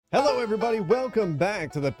Hello, everybody. Welcome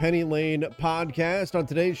back to the Penny Lane podcast. On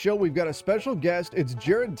today's show, we've got a special guest. It's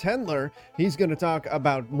Jared Tendler. He's going to talk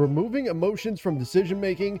about removing emotions from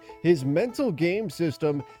decision-making, his mental game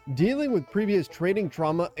system, dealing with previous trading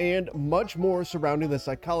trauma, and much more surrounding the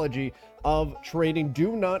psychology of trading.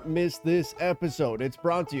 Do not miss this episode. It's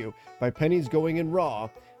brought to you by Pennies Going in Raw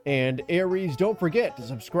and Aries. Don't forget to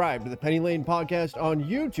subscribe to the Penny Lane podcast on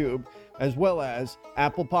YouTube, as well as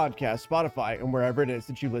Apple Podcasts, Spotify, and wherever it is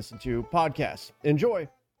that you listen to podcasts. Enjoy.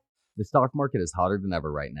 The stock market is hotter than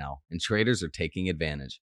ever right now, and traders are taking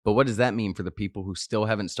advantage. But what does that mean for the people who still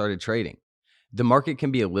haven't started trading? The market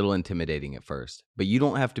can be a little intimidating at first, but you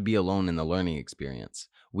don't have to be alone in the learning experience.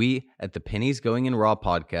 We at the Pennies Going in Raw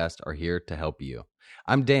podcast are here to help you.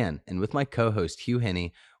 I'm Dan, and with my co-host Hugh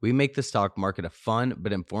Henney, we make the stock market a fun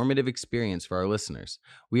but informative experience for our listeners.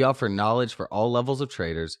 We offer knowledge for all levels of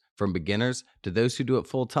traders, from beginners to those who do it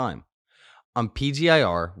full time. On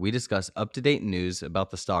PGIR, we discuss up-to-date news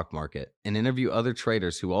about the stock market and interview other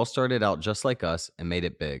traders who all started out just like us and made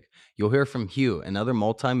it big. You'll hear from Hugh and other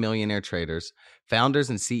multi-millionaire traders, founders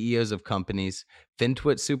and CEOs of companies,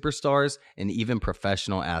 FinTwit superstars, and even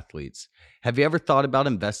professional athletes. Have you ever thought about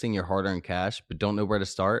investing your hard-earned cash but don't know where to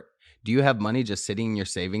start? Do you have money just sitting in your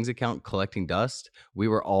savings account collecting dust? We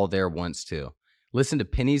were all there once too. Listen to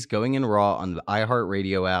Pennies Going in Raw on the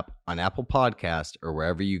iHeartRadio app, on Apple Podcast, or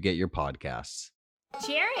wherever you get your podcasts.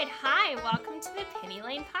 Jared, hi. Welcome to the Penny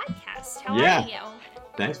Lane podcast. How are you?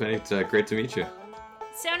 Thanks, man. It's great to meet you.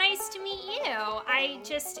 So nice to meet you. I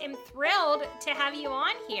just am thrilled to have you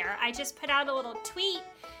on here. I just put out a little tweet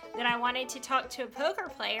that I wanted to talk to a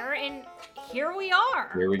poker player, and here we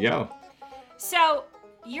are. Here we go. So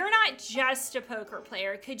you're not just a poker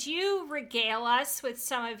player. Could you regale us with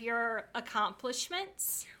some of your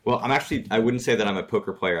accomplishments? Well, I wouldn't say that I'm a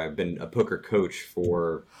poker player. I've been a poker coach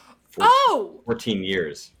for 14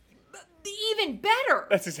 years. Even better.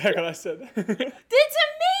 That's exactly what I said. That's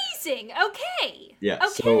amazing. Okay. Yeah.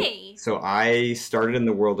 Okay. So I started in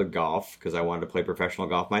the world of golf because I wanted to play professional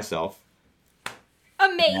golf myself.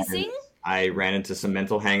 Amazing. And I ran into some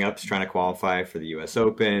mental hangups trying to qualify for the U.S.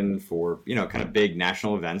 Open, for, kind of big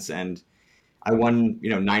national events. And I won,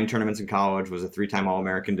 9 tournaments in college, was a 3-time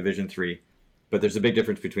All-American Division III. But there's a big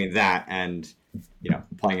difference between that and,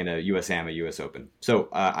 playing in a USAM, a U.S. Open. So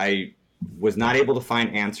I was not able to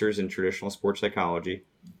find answers in traditional sports psychology.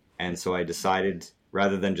 And so I decided,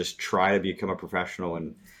 rather than just try to become a professional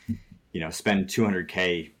and, spend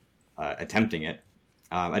 $200K attempting it,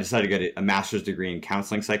 I decided to get a master's degree in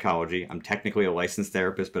counseling psychology. I'm technically a licensed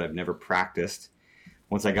therapist, but I've never practiced.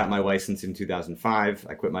 Once I got my license in 2005,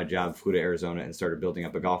 I quit my job, flew to Arizona, and started building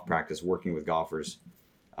up a golf practice, working with golfers,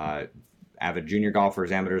 avid junior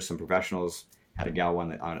golfers, amateurs, some professionals. Had a gal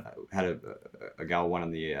won on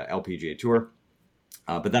the LPGA Tour.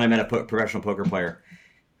 But then I met a professional poker player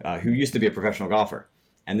who used to be a professional golfer.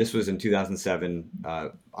 And this was in 2007.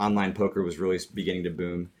 Online poker was really beginning to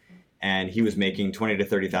boom. And he was making $20,000 to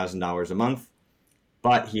 $30,000 a month,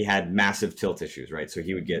 but he had massive tilt issues, right? So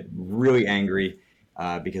he would get really angry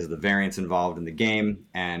because of the variance involved in the game,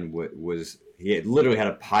 and he had literally had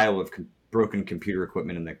a pile of broken computer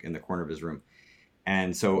equipment in the corner of his room.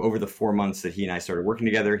 And so over the 4 months that he and I started working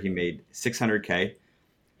together, he made $600K,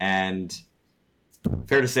 and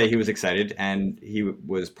fair to say he was excited, and he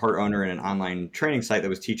was part owner in an online training site that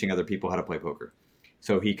was teaching other people how to play poker.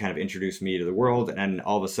 So he kind of introduced me to the world, and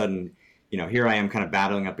all of a sudden, here I am kind of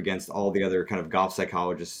battling up against all the other kind of golf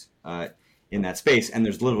psychologists in that space, and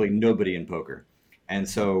there's literally nobody in poker. And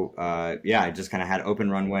so, I just kind of had open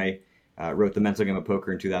runway, wrote The Mental Game of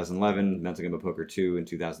Poker in 2011, Mental Game of Poker 2 in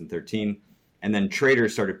 2013, and then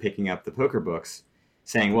traders started picking up the poker books,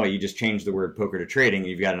 saying, well, you just changed the word poker to trading, and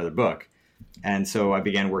you've got another book. And so I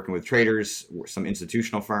began working with traders, some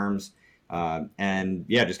institutional firms,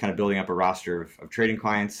 just kind of building up a roster of trading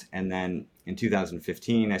clients. And then in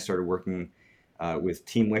 2015, I started working with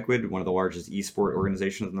Team Liquid, one of the largest esport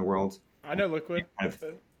organizations in the world. I know Liquid.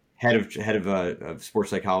 Head of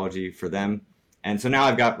sports psychology for them. And so now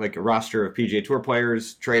I've got like a roster of PGA Tour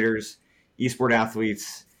players, traders, esport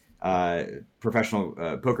athletes, professional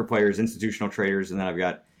poker players, institutional traders, and then I've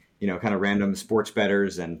got kind of random sports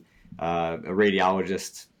bettors and a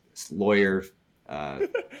radiologist, lawyer.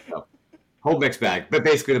 Whole mixed bag. But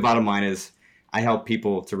basically the bottom line is I help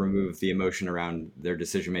people to remove the emotion around their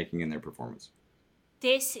decision-making and their performance.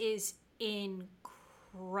 This is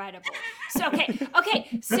incredible. So,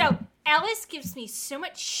 okay. So Ellis gives me so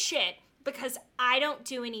much shit because I don't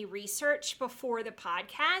do any research before the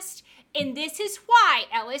podcast. And this is why,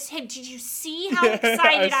 Ellis, hey, did you see how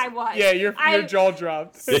excited I was? Yeah, your jaw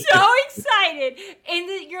dropped. So excited.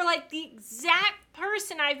 And you're like the exact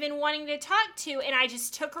person I've been wanting to talk to, and I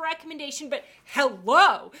just took a recommendation, but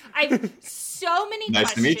hello. I've so many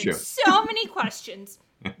nice questions. To meet you. So many questions.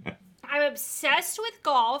 I'm obsessed with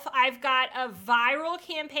golf. I've got a viral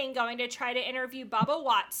campaign going to try to interview Bubba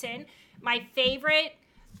Watson, my favorite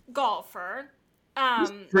golfer.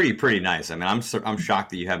 Pretty nice. I mean, I'm shocked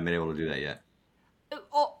that you haven't been able to do that yet.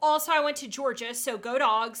 Also, I went to Georgia, so go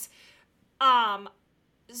Dogs.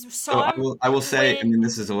 So I will say, I mean,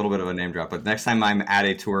 this is a little bit of a name drop, but next time I'm at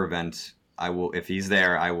a tour event, I will, if he's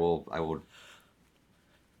there, I'll pull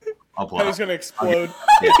I was going to explode.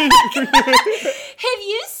 Have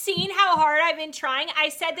you seen how hard I've been trying? I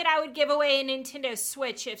said that I would give away a Nintendo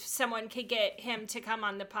Switch if someone could get him to come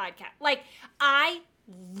on the podcast. Like, I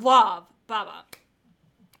love Bubba.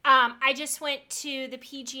 I just went to the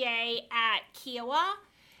PGA at Kiowa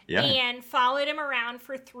and followed him around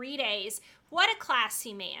for 3 days. What a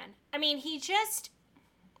classy man. I mean, he just...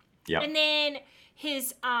 Yep. And then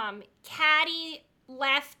his caddy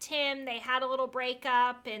left him. They had a little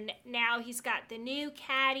breakup, and now he's got the new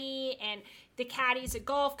caddy, and the caddy's a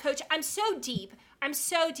golf coach. I'm so deep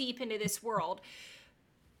into this world.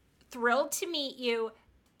 Thrilled to meet you.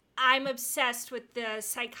 I'm obsessed with the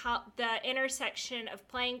intersection of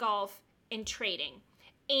playing golf and trading.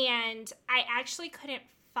 And I actually couldn't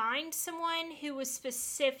find someone who was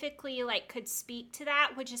specifically like could speak to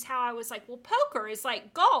that, which is how I was like, well, poker is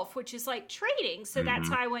like golf, which is like trading. So that's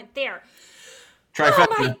how I went there. Trifecta.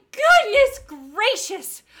 Oh my goodness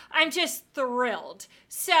gracious. I'm just thrilled.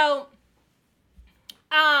 So,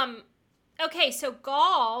 okay, so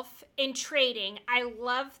golf and trading, I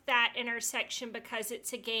love that intersection because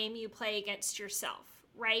it's a game you play against yourself,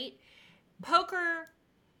 right? Poker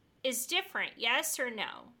is different, yes or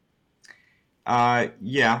no?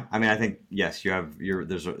 Yeah. I mean, I think, yes,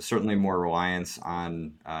 there's certainly more reliance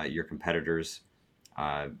on your competitors.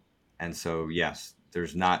 And so, yes,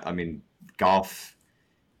 there's not, I mean, golf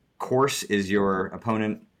course is your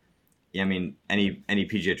opponent. I mean, any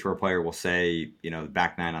PGA Tour player will say, the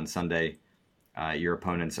back nine on Sunday, your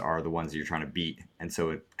opponents are the ones that you're trying to beat. And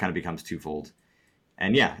so it kind of becomes twofold.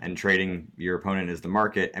 And yeah, and trading, your opponent is the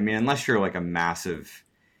market. I mean, unless you're like a massive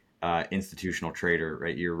institutional trader,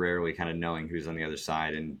 right? You're rarely kind of knowing who's on the other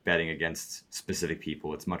side and betting against specific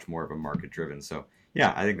people. It's much more of a market driven. So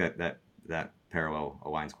yeah, I think that parallel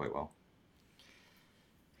aligns quite well.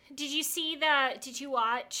 Did you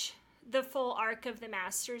watch the full arc of the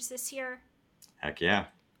Masters this year? Heck yeah.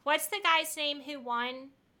 What's the guy's name who won?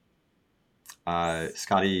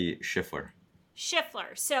 Scotty Scheffler.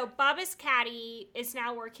 Scheffler. So Bubba's caddy is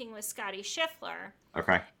now working with Scotty Scheffler.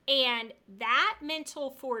 Okay. And that mental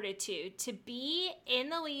fortitude to be in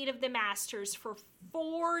the lead of the Masters for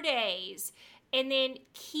 4 days and then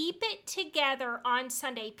keep it together on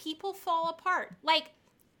Sunday. People fall apart. Like,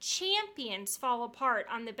 champions fall apart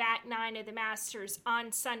on the back nine of the Masters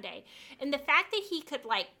on Sunday. And the fact that he could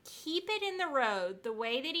like keep it in the road the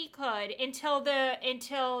way that he could until the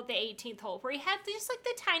 18th hole, where he had just like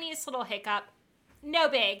the tiniest little hiccup, no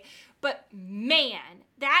big, but man,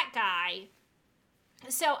 that guy.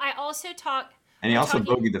 So I also and he also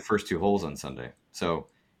bogeyed the first 2 holes on Sunday. So,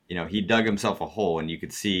 he dug himself a hole, and you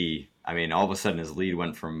could see, I mean, all of a sudden his lead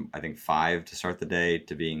went from, I think, 5 to start the day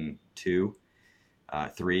to being 2.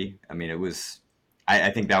 3. I mean, it was, I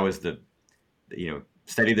think that was the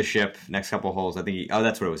steady the ship, next couple of holes. I think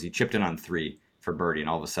that's what it was. He chipped in on 3 for birdie, and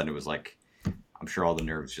all of a sudden it was like, I'm sure all the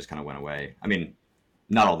nerves just kind of went away. I mean,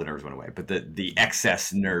 not all the nerves went away, but the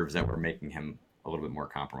excess nerves that were making him a little bit more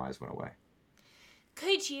compromised went away.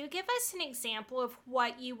 Could you give us an example of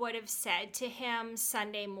what you would have said to him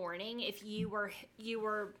Sunday morning if you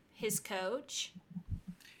were his coach?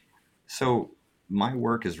 So my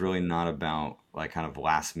work is really not about like kind of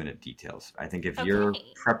last minute details. I think if your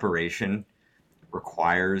preparation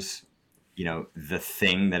requires, the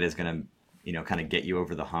thing that is going to, kind of get you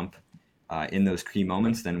over the hump in those key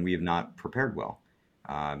moments, then we have not prepared well.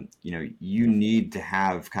 You need to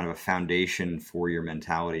have kind of a foundation for your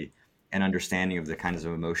mentality and understanding of the kinds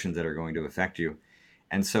of emotions that are going to affect you.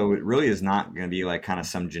 And so it really is not going to be like kind of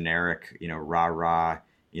some generic, rah,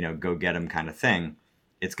 go get 'em kind of thing.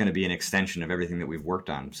 It's going to be an extension of everything that we've worked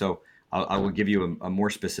on. So I will give you a more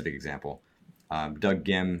specific example. Doug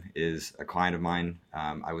Gim is a client of mine.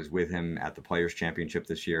 I was with him at the Players Championship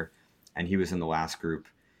this year, and he was in the last group.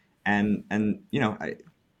 And I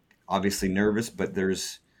obviously nervous, but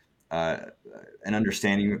there's an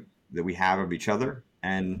understanding that we have of each other.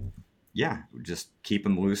 And yeah, just keep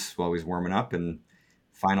him loose while he's warming up and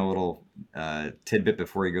find a little tidbit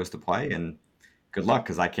before he goes to play, and good luck,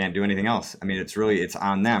 because I can't do anything else. I mean, it's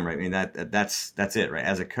on them, right? I mean, that's it, right?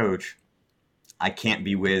 As a coach, I can't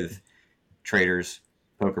be with traders,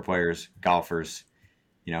 poker players, golfers.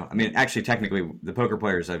 I mean, actually, technically, the poker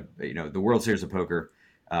players, the World Series of Poker,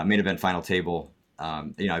 main event, final table.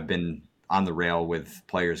 I've been on the rail with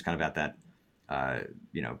players kind of at that,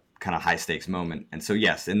 kind of high stakes moment. And so,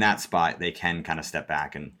 yes, in that spot, they can kind of step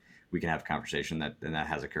back and we can have a conversation and that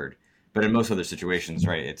has occurred. But in most other situations,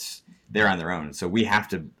 right, they're on their own. So we have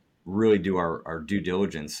to really do our due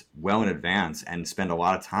diligence well in advance and spend a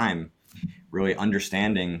lot of time really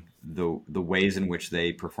understanding the ways in which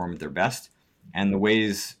they perform at their best and the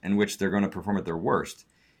ways in which they're going to perform at their worst.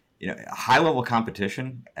 High level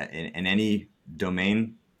competition in any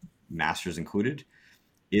domain, masters included,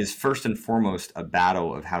 is first and foremost a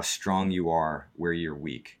battle of how strong you are where you're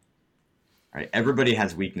weak. Right? Everybody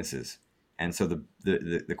has weaknesses. And so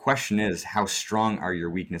the question is, how strong are your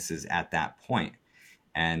weaknesses at that point?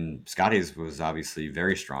 And Scotty's was obviously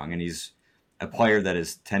very strong, and he's a player that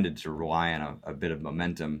has tended to rely on a bit of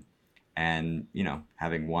momentum, and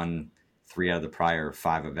having won 3 out of the prior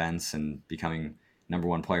 5 events and becoming number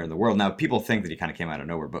 1 player in the world. Now, people think that he kind of came out of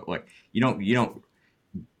nowhere, but look, you don't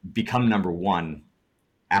become number 1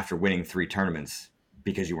 after winning 3 tournaments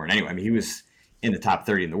because you weren't anyway. I mean, he was in the top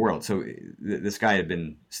 30 in the world. So this guy had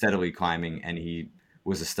been steadily climbing, and he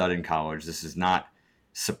was a stud in college. This is not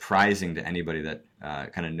surprising to anybody that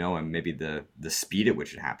kind of know him. Maybe the speed at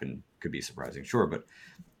which it happened could be surprising, sure, but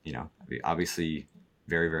obviously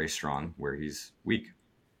very, very strong where he's weak.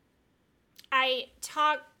 I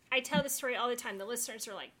tell this story all the time. The listeners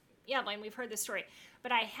are like, yeah, Blaine, we've heard this story.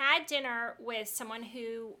 But I had dinner with someone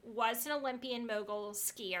who was an Olympian mogul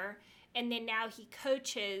skier, and then now he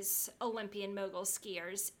coaches Olympian mogul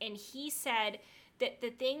skiers. And he said that the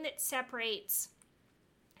thing that separates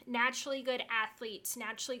naturally good athletes,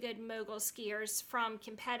 naturally good mogul skiers from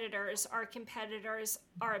competitors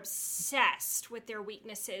are obsessed with their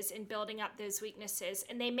weaknesses and building up those weaknesses.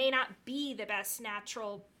 And they may not be the best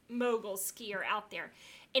natural mogul skier out there.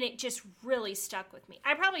 And it just really stuck with me.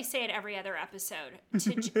 I probably say it every other episode.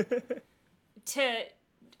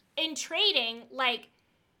 In trading, like,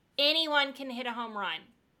 anyone can hit a home run.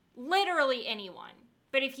 Literally anyone.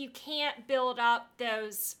 But if you can't build up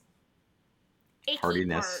those icky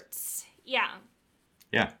parts. Yeah.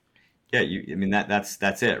 I mean,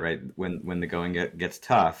 that's it, right? When the going gets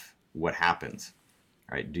tough, what happens,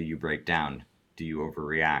 right? Do you break down? Do you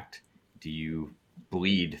overreact? Do you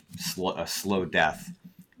bleed a slow death?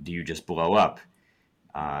 Do you just blow up?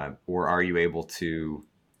 Or are you able to,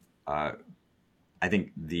 I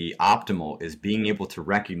think the optimal is being able to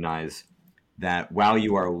recognize that while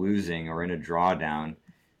you are losing or in a drawdown,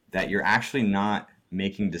 that you're actually not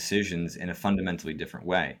making decisions in a fundamentally different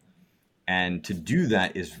way. And to do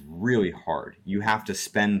that is really hard. You have to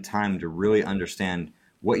spend time to really understand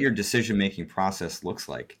what your decision-making process looks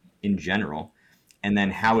like in general, and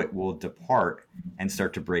then how it will depart and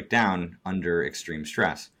start to break down under extreme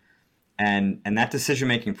stress. And that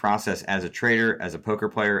decision-making process as a trader, as a poker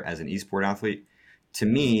player, as an esport athlete, to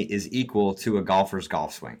me is equal to a golfer's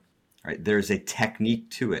golf swing, right? There's a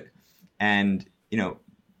technique to it. And,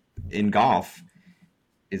 in golf,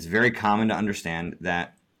 it's very common to understand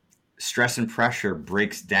that stress and pressure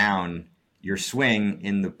breaks down your swing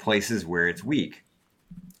in the places where it's weak.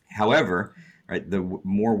 However, right, the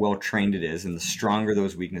more well-trained it is and the stronger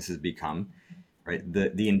those weaknesses become, right,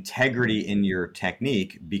 the integrity in your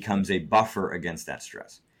technique becomes a buffer against that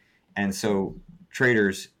stress. And so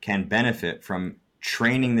traders can benefit from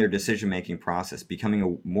training their decision-making process,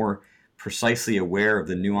 becoming more precisely aware of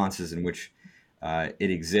the nuances in which it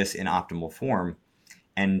exists in optimal form,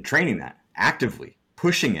 and training that actively,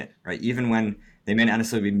 pushing it, right? Even when they may not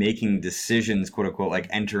necessarily be making decisions, quote unquote, like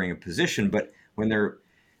entering a position, but when they're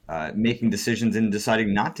making decisions and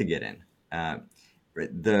deciding not to get in,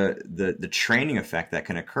 the training effect that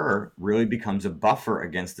can occur really becomes a buffer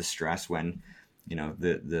against the stress when,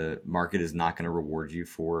 the market is not going to reward you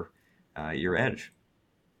for your edge.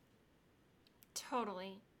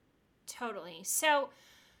 Totally. So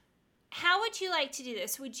how would you like to do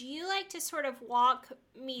this? Would you like to sort of walk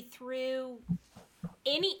me through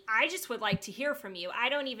I just would like to hear from you. I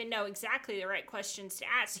don't even know exactly the right questions to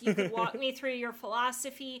ask. You could walk me through your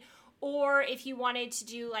philosophy, or if you wanted to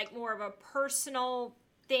do like more of a personal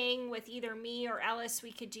thing with either me or Ellis,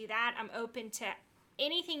 we could do that. I'm open to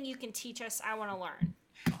anything you can teach us. I want to learn.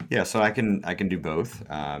 Yeah, so I can do both.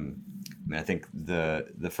 I think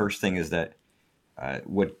the first thing is that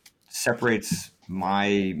what separates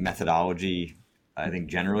my methodology I think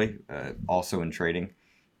generally, also in trading,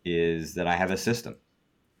 is that I have a system.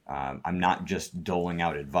 I'm not just doling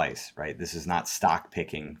out advice, right? This is not stock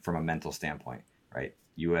picking from a mental standpoint, right?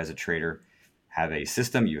 You as a trader have a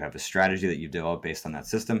system, you have a strategy that you develop based on that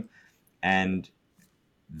system, and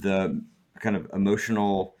the kind of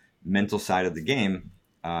emotional, mental side of the game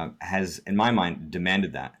has, in my mind,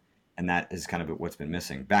 demanded that. And that is kind of what's been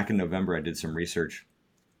missing. Back in November, I did some research,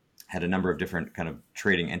 had a number of different kind of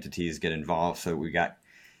trading entities get involved. So we got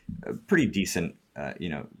a pretty decent,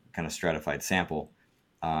 kind of stratified sample.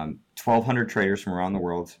 1,200 traders from around the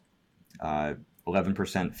world,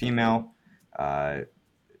 11% female,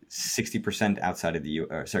 60% outside of the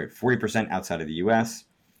 40% outside of the U.S.,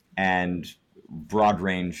 and broad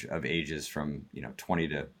range of ages from 20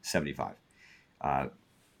 to 75.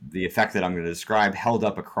 The effect that I'm going to describe held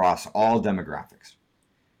up across all demographics.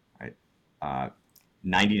 Right,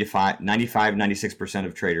 95, 96%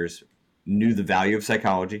 of traders knew the value of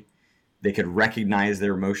psychology. They could recognize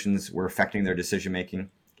their emotions were affecting their decision making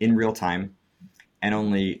in real time, and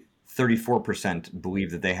only 34%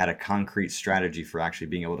 believed that they had a concrete strategy for actually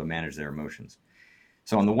being able to manage their emotions.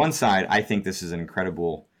 So on the one side, I think this is an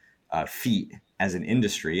incredible feat as an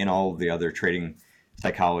industry, and all of the other trading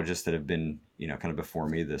psychologists that have been, kind of before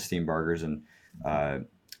me, the Steenbargers and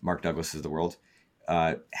Mark Douglases of the world,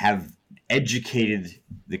 have educated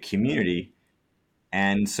the community.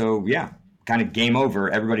 And so, yeah, kind of game over.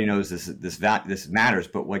 Everybody knows this matters,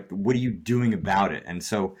 but like, what are you doing about it? And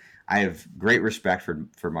so I have great respect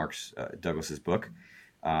for Mark Douglas's book,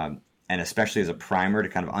 and especially as a primer to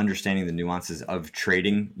kind of understanding the nuances of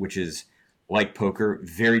trading, which is, like poker,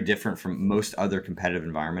 very different from most other competitive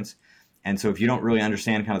environments. And so if you don't really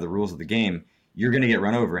understand kind of the rules of the game, you're going to get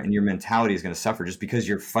run over, and your mentality is going to suffer just because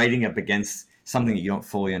you're fighting up against something that you don't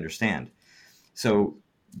fully understand. So,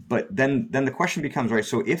 but then the question becomes, right,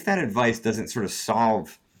 so if that advice doesn't sort of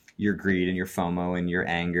solve your greed and your FOMO and your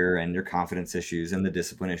anger and your confidence issues and the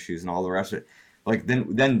discipline issues and all the rest of it, like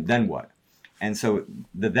then what? And so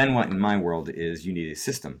the then what in my world is you need a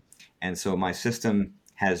system. And so my system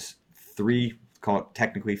has call it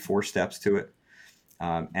technically 4 steps to it.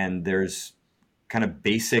 And there's kind of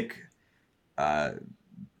basic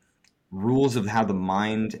rules of how the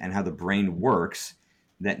mind and how the brain works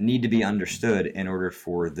that need to be understood in order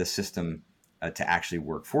for the system to actually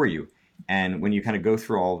work for you. And when you kind of go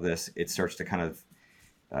through all of this, it starts to kind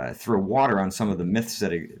of throw water on some of the myths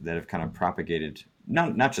that have kind of propagated,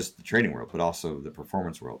 not just the trading world, but also the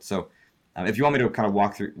performance world. So if you want me to kind of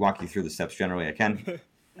walk you through the steps generally, I can.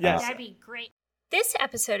 Yes. That'd be great. This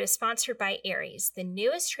episode is sponsored by Aries, the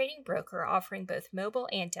newest trading broker offering both mobile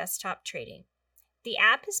and desktop trading. The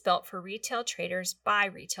app is built for retail traders by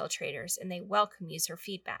retail traders, and they welcome user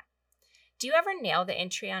feedback. Do you ever nail the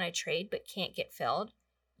entry on a trade but can't get filled?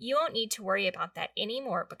 You won't need to worry about that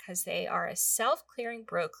anymore because they are a self-clearing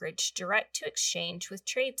brokerage direct to exchange with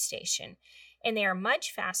TradeStation, and they are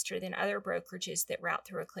much faster than other brokerages that route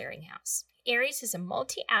through a clearinghouse. Aries is a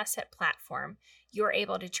multi-asset platform. You are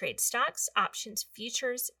able to trade stocks, options,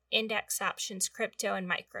 futures, index options, crypto, and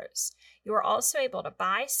micros. You are also able to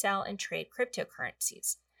buy, sell, and trade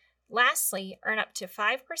cryptocurrencies. Lastly, earn up to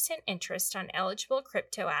 5% interest on eligible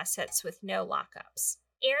crypto assets with no lockups.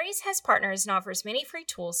 Aries has partners and offers many free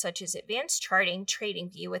tools such as advanced charting,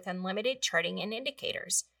 TradingView with unlimited charting and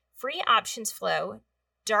indicators, free options flow,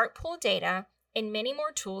 dark pool data, and many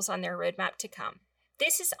more tools on their roadmap to come.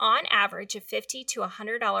 This is on average a $50 to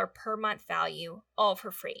 $100 per month value, all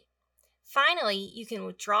for free. Finally, you can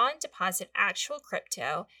withdraw and deposit actual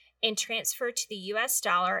crypto and transfer to the US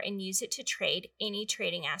dollar and use it to trade any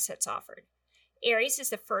trading assets offered. Aries is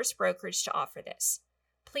the first brokerage to offer this.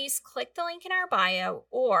 Please click the link in our bio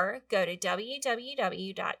or go to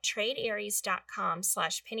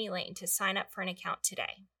www.tradearies.com/PennyLane to sign up for an account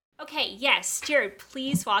today. Okay, yes, Jared,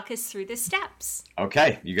 please walk us through the steps.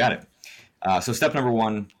 Okay, you got it. So step number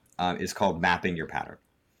 1 is called mapping your pattern.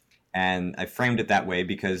 And I framed it that way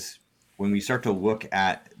because when we start to look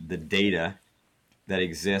at the data that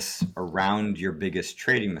exists around your biggest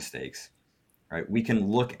trading mistakes, right, we can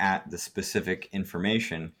look at the specific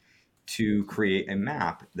information to create a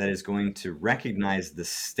map that is going to recognize the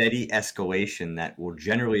steady escalation that will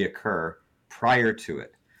generally occur prior to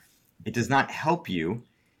it. It does not help you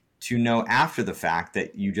to know after the fact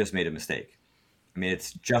that you just made a mistake. I mean,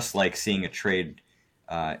 it's just like seeing a trade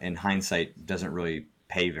in hindsight doesn't really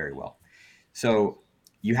pay very well. So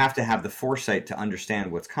you have to have the foresight to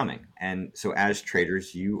understand what's coming. And so as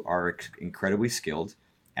traders, you are incredibly skilled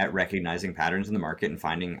at recognizing patterns in the market and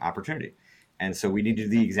finding opportunity. And so we need to do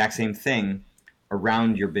the exact same thing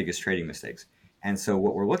around your biggest trading mistakes. And so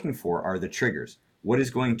what we're looking for are the triggers. What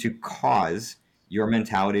is going to cause your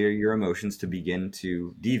mentality or your emotions to begin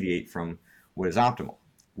to deviate from what is optimal.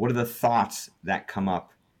 What are the thoughts that come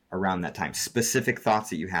up around that time? Specific thoughts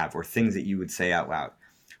that you have or things that you would say out loud.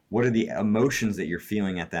 What are the emotions that you're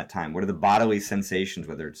feeling at that time? What are the bodily sensations,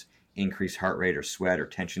 whether it's increased heart rate or sweat or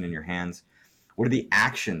tension in your hands? What are the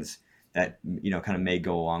actions that, kind of may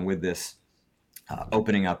go along with this?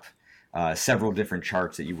 Opening up several different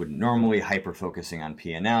charts that you wouldn't normally, hyper-focusing on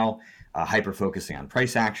P&L, hyper-focusing on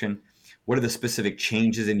price action. What are the specific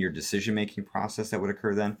changes in your decision-making process that would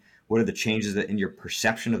occur then? What are the changes in your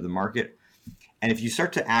perception of the market? And if you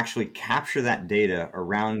start to actually capture that data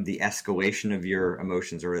around the escalation of your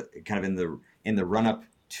emotions, or kind of in the run-up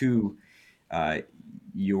to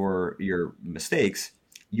your mistakes,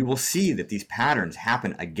 you will see that these patterns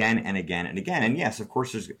happen again and again and again. And yes, of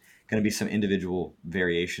course, there's going to be some individual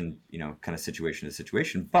variation, kind of situation to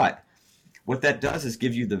situation. But what that does is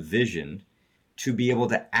give you the vision to be able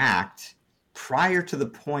to act prior to the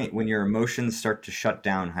point when your emotions start to shut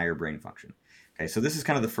down higher brain function. Okay, so this is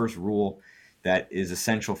kind of the first rule that is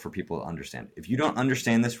essential for people to understand. If you don't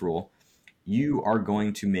understand this rule, you are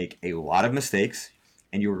going to make a lot of mistakes,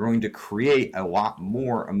 and you're going to create a lot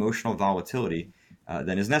more emotional volatility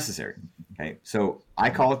than is necessary. Okay, so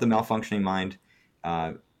I call it the malfunctioning mind.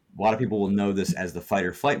 A lot of people will know this as the fight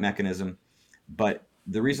or flight mechanism, but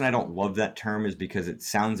the reason I don't love that term is because it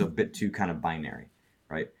sounds a bit too kind of binary,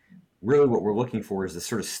 right? Really what we're looking for is this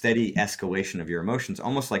sort of steady escalation of your emotions,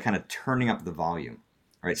 almost like kind of turning up the volume,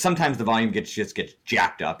 right? Sometimes the volume just gets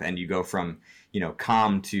jacked up and you go from,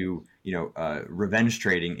 calm to, revenge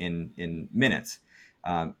trading in minutes.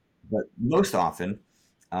 But most often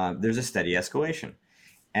there's a steady escalation.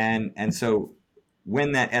 And so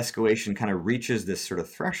when that escalation kind of reaches this sort of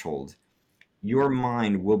threshold, your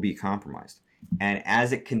mind will be compromised. And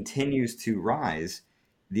as it continues to rise,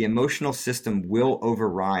 the emotional system will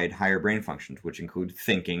override higher brain functions, which include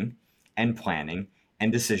thinking and planning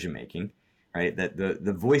and decision making, right? That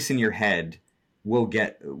the voice in your head will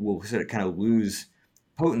sort of kind of lose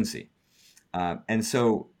potency. And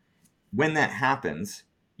so when that happens,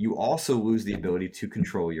 you also lose the ability to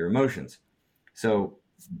control your emotions. So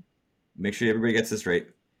make sure everybody gets this right.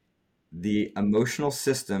 The emotional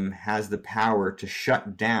system has the power to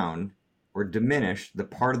shut down or diminish the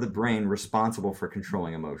part of the brain responsible for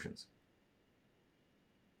controlling emotions.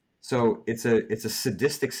 So it's a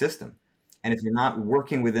sadistic system. And if you're not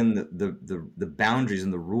working within the boundaries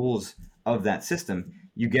and the rules of that system,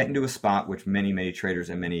 you get into a spot which many, many traders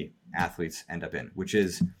and many athletes end up in, which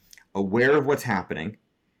is aware of what's happening,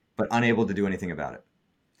 but unable to do anything about it.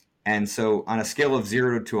 And so on a scale of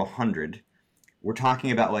 0 to 100, we're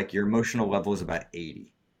talking about like your emotional level is about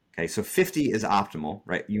 80. Okay, so 50 is optimal,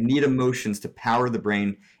 right? You need emotions to power the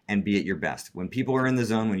brain and be at your best. When people are in the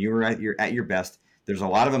zone, when you are at your best, there's a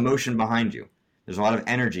lot of emotion behind you. There's a lot of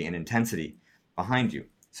energy and intensity behind you.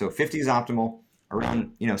 So 50 is optimal.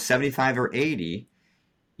 Around 75 or 80,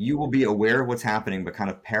 you will be aware of what's happening, but kind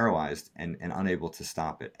of paralyzed and unable to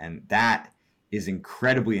stop it. And that is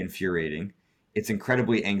incredibly infuriating. It's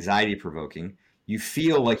incredibly anxiety provoking. You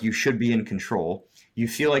feel like you should be in control. You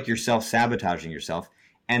feel like you're self-sabotaging yourself.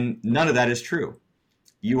 And none of that is true.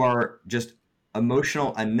 You are just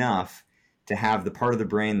emotional enough to have the part of the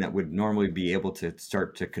brain that would normally be able to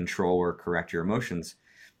start to control or correct your emotions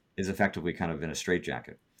is effectively kind of in a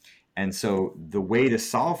straitjacket. And so the way to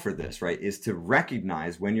solve for this, right, is to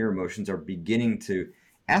recognize when your emotions are beginning to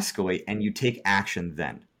escalate and you take action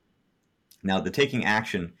then. Now, the taking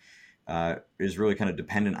action is really kind of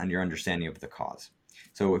dependent on your understanding of the cause.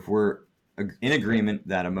 So if we're in agreement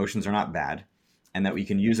that emotions are not bad and that we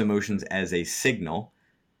can use emotions as a signal,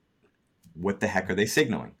 what the heck are they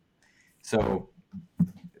signaling? So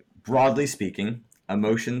broadly speaking,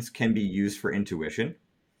 emotions can be used for intuition.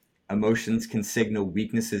 Emotions can signal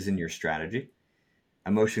weaknesses in your strategy.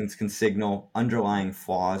 Emotions can signal underlying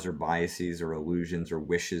flaws or biases or illusions or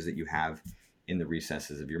wishes that you have in the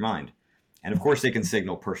recesses of your mind. And of course, they can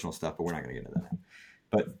signal personal stuff, but we're not going to get into that.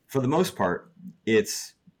 But for the most part,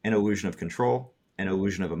 it's an illusion of control, an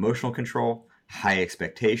illusion of emotional control, high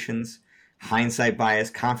expectations, hindsight bias,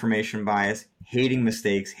 confirmation bias, hating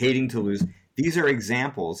mistakes, hating to lose. These are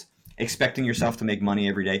examples, expecting yourself to make money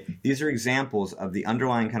every day. These are examples of the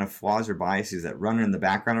underlying kind of flaws or biases that run in the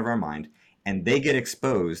background of our mind, and they get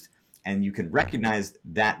exposed, and you can recognize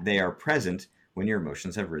that they are present when your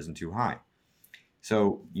emotions have risen too high.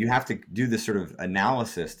 So you have to do this sort of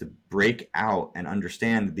analysis to break out and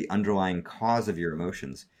understand the underlying cause of your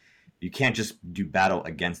emotions. You can't just do battle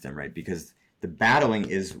against them, right? Because the battling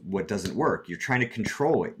is what doesn't work. You're trying to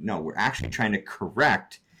control it. No, we're actually trying to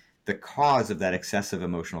correct the cause of that excessive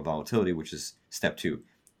emotional volatility, which is step 2,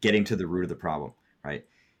 getting to the root of the problem. right?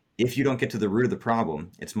 If you don't get to the root of the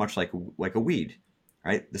problem, it's much like a weed,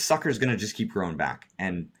 right? The sucker is going to just keep growing back.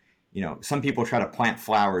 And, some people try to plant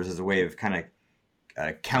flowers as a way of kind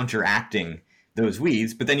of counteracting those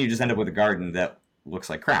weeds, but then you just end up with a garden that looks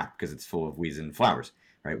like crap because it's full of weeds and flowers,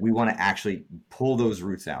 right? We want to actually pull those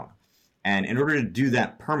roots out. And in order to do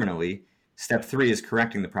that permanently, step 3 is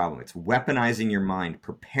correcting the problem. It's weaponizing your mind,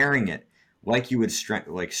 preparing it like you would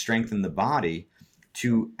strengthen the body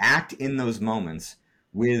to act in those moments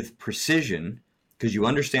with precision, because you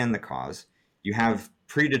understand the cause. You have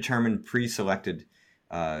predetermined, pre-selected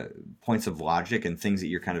points of logic and things that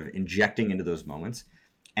you're kind of injecting into those moments.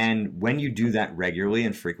 And when you do that regularly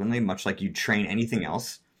and frequently, much like you train anything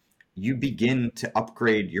else, you begin to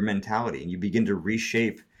upgrade your mentality and you begin to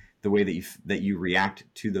reshape the way that you react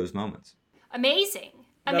to those moments. Amazing.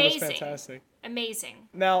 That was fantastic. Amazing.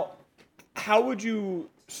 Now, how would you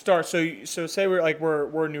start? So say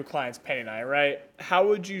we're new clients, Penny and I, right? How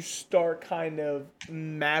would you start kind of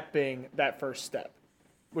mapping that first step?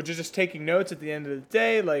 Would you just taking notes at the end of the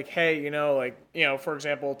day? Like, hey, for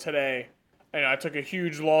example, today, I took a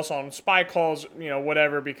huge loss on SPY calls,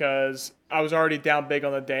 whatever, because I was already down big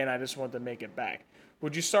on the day and I just wanted to make it back.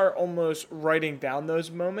 Would you start almost writing down those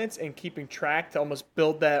moments and keeping track to almost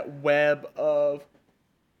build that web of,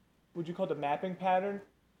 would you call it a mapping pattern?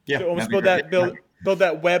 Yeah. To almost build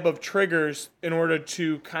that web of triggers in order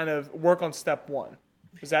to kind of work on step 1.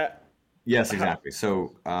 Is that? Yes, exactly.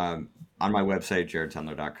 So on my website,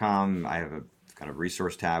 jaredtendler.com, I have a kind of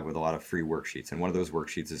resource tab with a lot of free worksheets. And one of those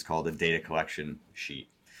worksheets is called a data collection sheet.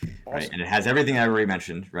 Awesome. Right? And it has everything I already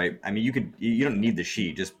mentioned, right? I mean, you don't need the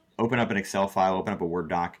sheet. Just open up an Excel file, open up a Word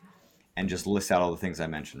doc, and just list out all the things I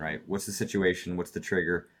mentioned, right? What's the situation? What's the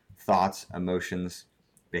trigger? Thoughts, emotions,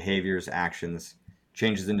 behaviors, actions,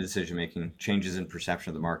 changes in decision-making, changes in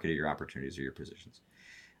perception of the market or your opportunities or your positions.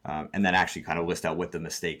 And then actually kind of list out what the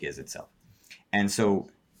mistake is itself. And so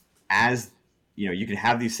as you can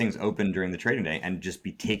have these things open during the trading day and just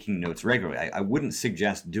be taking notes regularly. I wouldn't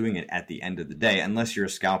suggest doing it at the end of the day unless you're a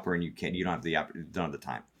scalper and you don't have the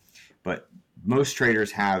time. But most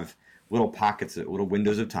traders have little pockets, little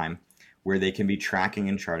windows of time where they can be tracking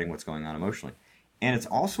and charting what's going on emotionally. And it's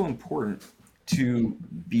also important to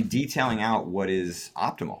be detailing out what is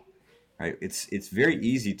optimal, right? It's very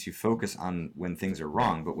easy to focus on when things are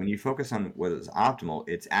wrong, but when you focus on what is optimal,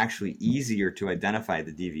 it's actually easier to identify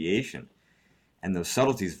the deviation. And those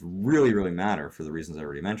subtleties really, really matter for the reasons I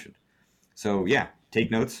already mentioned. So yeah, take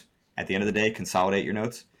notes. At the end of the day, consolidate your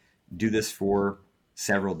notes. Do this for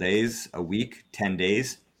several days, a week, 10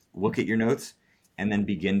 days. Look at your notes and then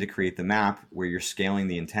begin to create the map where you're scaling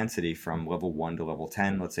the intensity from level 1 to level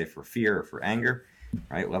 10, let's say for fear or for anger,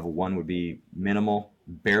 right? Level 1 would be minimal,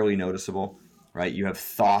 barely noticeable, right? You have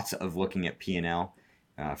thoughts of looking at P&L.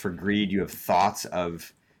 For greed, you have thoughts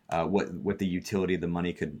of what the utility of the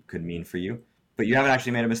money could mean for you. But you haven't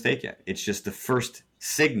actually made a mistake yet. It's just the first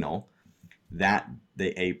signal that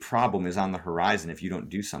a problem is on the horizon if you don't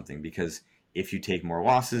do something. Because if you take more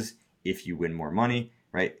losses, if you win more money,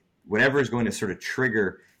 right, whatever is going to sort of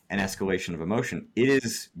trigger an escalation of emotion, it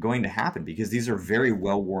is going to happen because these are very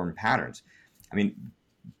well-worn patterns. I mean,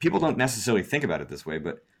 people don't necessarily think about it this way,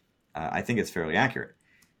 but I think it's fairly accurate.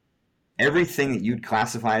 Everything that you'd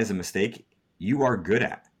classify as a mistake, you are good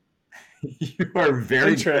at. You are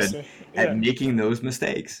very good at making those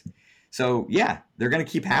mistakes. So yeah, they're going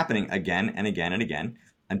to keep happening again and again and again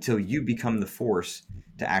until you become the force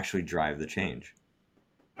to actually drive the change.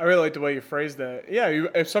 I really like the way you phrased that. Yeah,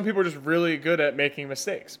 if some people are just really good at making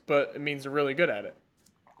mistakes, but it means they're really good at it.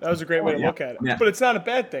 That was a great way to look at it. Yeah. But it's not a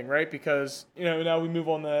bad thing, right? Because now we move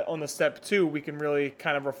on the step 2, we can really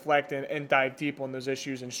kind of reflect and dive deep on those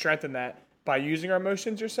issues and strengthen that by using our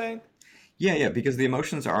emotions, you're saying? Yeah, because the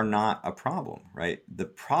emotions are not a problem, right?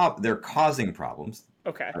 They're causing problems.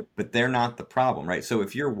 Okay. But they're not the problem, right? So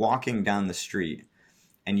if you're walking down the street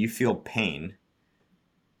and you feel pain,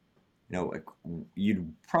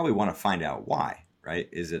 you'd probably want to find out why, right?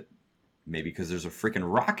 Is it maybe because there's a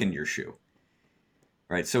freaking rock in your shoe,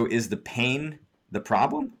 right? So is the pain the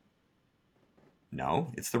problem?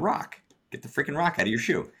 No, it's the rock. Get the freaking rock out of your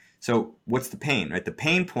shoe. So what's the pain, right? The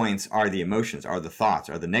pain points are the emotions, are the thoughts,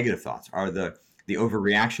 are the negative thoughts, are the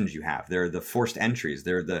overreactions you have. They're the forced entries.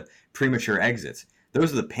 They're the premature exits.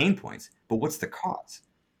 Those are the pain points. But what's the cause,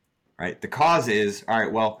 right? The cause is, all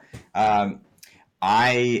right, well,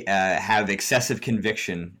 I have excessive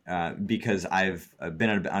conviction because I've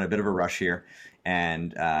been on a bit of a rush here.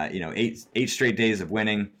 And, 8 straight days of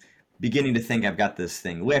winning, beginning to think I've got this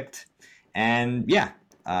thing licked. And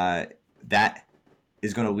that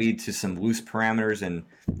is going to lead to some loose parameters in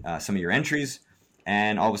some of your entries.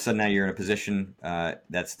 and all of a sudden now you're in a position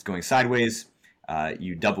that's going sideways.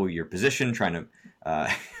 You double your position, trying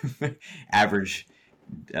to average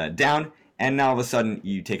down, and now all of a sudden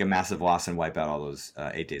you take a massive loss and wipe out all those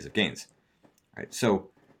 8 days of gains. All right. So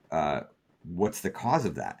what's the cause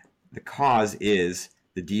of that? The cause is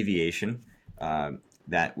the deviation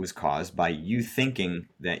that was caused by you thinking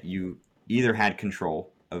that you either had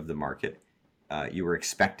control of the market, you were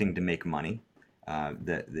expecting to make money.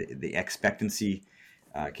 The expectancy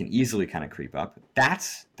can easily kind of creep up.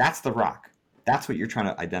 That's the rock. That's what you're trying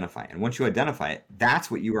to identify. And once you identify it,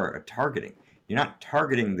 that's what you are targeting. You're not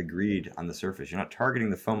targeting the greed on the surface. You're not targeting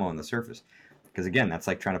the FOMO on the surface. Because again, that's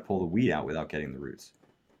like trying to pull the weed out without getting the roots.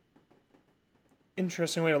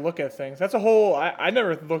 Interesting way to look at things. That's a whole, I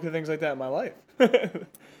never looked at things like that in my life. That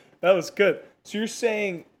was good. So you're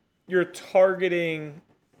saying you're targeting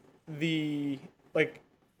the, like,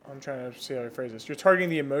 I'm trying to see how I phrase this. You're targeting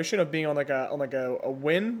the emotion of being on a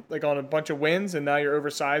win, like on a bunch of wins, and now you're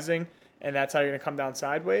oversizing, and that's how you're going to come down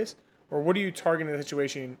sideways? Or what are you targeting the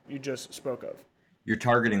situation you just spoke of? You're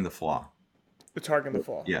targeting the flaw. You're targeting the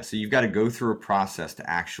flaw. Yeah, so you've got to go through a process to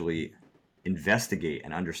actually investigate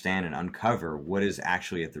and understand and uncover what is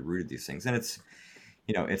actually at the root of these things. And it's,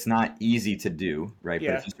 it's not easy to do, right?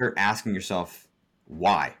 Yeah. But if you start asking yourself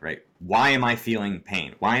why, right? Why am I feeling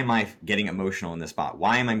pain? Why am I getting emotional in this spot?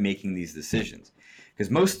 Why am I making these decisions? Because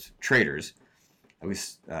most traders, at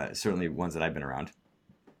least certainly ones that I've been around,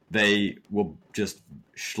 they will just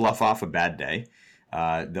slough off a bad day.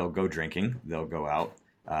 They'll go drinking. They'll go out.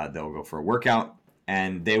 They'll go for a workout.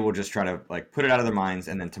 And they will just try to put it out of their minds.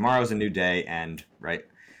 And then tomorrow's a new day. And right.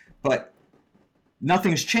 But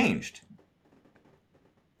nothing's changed.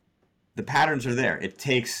 The patterns are there. It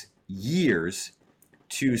takes years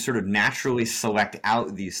to sort of naturally select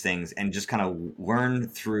out these things and just kind of learn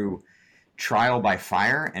through trial by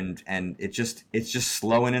fire. And it's just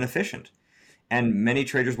slow and inefficient. And many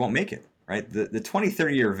traders won't make it, right? The 20,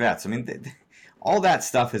 30-year vets, I mean, all that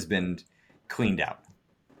stuff has been cleaned out.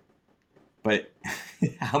 But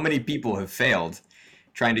how many people have failed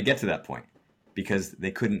trying to get to that point because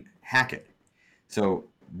they couldn't hack it? So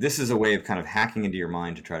this is a way of kind of hacking into your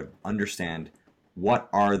mind to try to understand what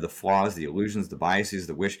are the flaws, the illusions, the biases,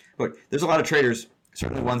 the wish. Look, there's a lot of traders,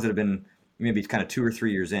 certainly ones that have been maybe kind of 2 or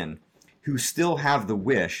 3 years in, who still have the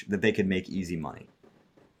wish that they could make easy money.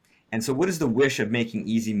 And so what does the wish of making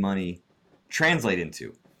easy money translate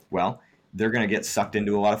into? Well, they're going to get sucked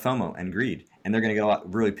into a lot of FOMO and greed. And they're going to get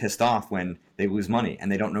really pissed off when they lose money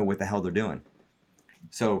and they don't know what the hell they're doing.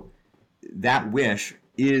 So that wish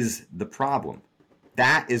is the problem.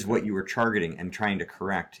 That is what you are targeting and trying to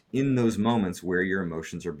correct in those moments where your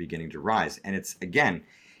emotions are beginning to rise. And it's, again,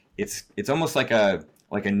 it's almost like a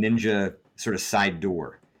ninja sort of side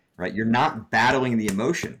door, right? You're not battling the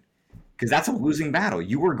emotion, because that's a losing battle.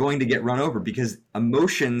 You are going to get run over because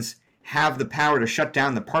emotions have the power to shut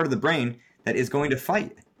down the part of the brain that is going to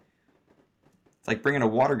fight. It's like bringing a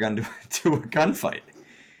water gun to a gunfight.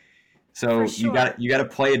 So sure. you got to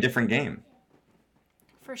play a different game.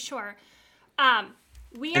 For sure.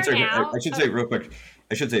 We are now. I should say real quick.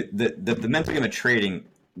 I should say that the mental game of trading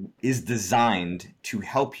is designed to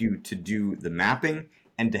help you to do the mapping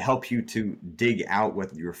and to help you to dig out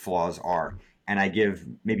what your flaws are. And I give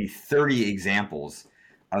maybe 30 examples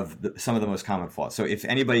of some of the most common flaws. So if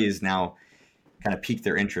anybody is now kind of piqued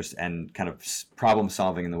their interest and kind of problem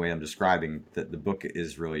solving in the way I'm describing, the book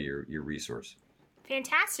is really your resource.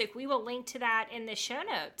 Fantastic. We will link to that in the show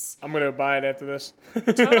notes. I'm going to buy it after this.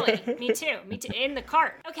 Totally. Me too. In the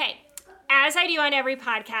cart. Okay. As I do on every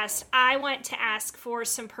podcast, I want to ask for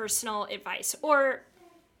some personal advice or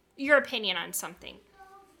your opinion on something.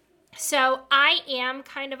 So I am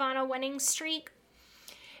kind of on a winning streak,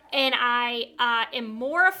 and I am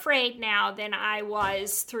more afraid now than I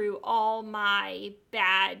was through all my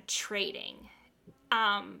bad trading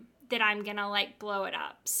that I'm going to blow it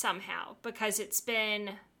up somehow, because it's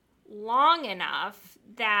been long enough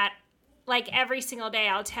that every single day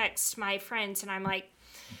I'll text my friends and I'm like,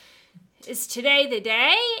 is today the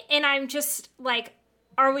day? And I'm just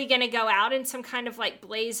are we going to go out in some kind of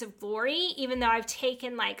blaze of glory? Even though I've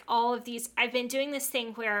taken all of these, I've been doing this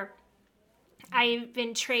thing where I've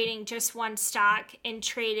been trading just one stock and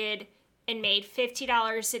traded and made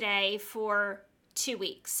 $50 a day for 2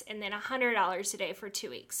 weeks, and then $100 a day for 2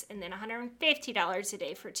 weeks, and then $150 a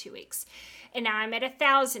day for 2 weeks. And now I'm at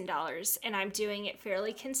 $1,000 and I'm doing it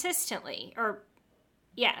fairly consistently,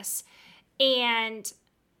 yes. And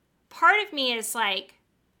part of me is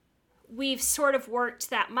we've sort of worked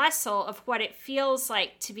that muscle of what it feels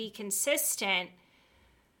like to be consistent,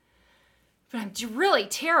 but I'm really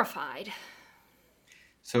terrified.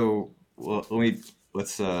 So well,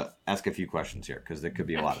 let's ask a few questions here because there could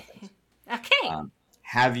be a lot of things. Okay.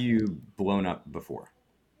 Have you blown up before?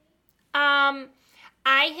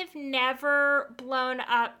 I have never blown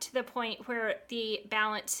up to the point where the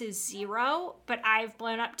balance is zero, but I've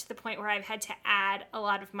blown up to the point where I've had to add a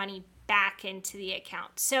lot of money back into the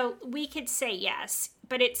account. So we could say yes,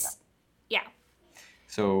 but it's, yeah.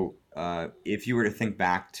 So if you were to think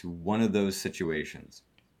back to one of those situations,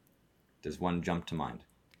 does one jump to mind?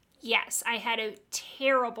 Yes, I had a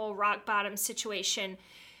terrible rock bottom situation,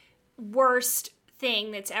 worst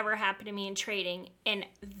thing that's ever happened to me in trading, and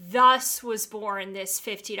thus was born this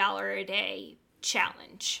 $50 a day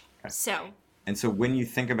challenge. Okay. And so when you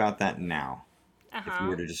think about that now, if you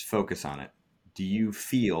were to just focus on it, do you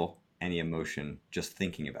feel any emotion just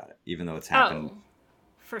thinking about it, even though it's happened? Oh,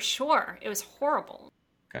 for sure. It was horrible.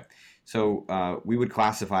 Okay. So we would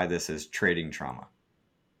classify this as trading trauma.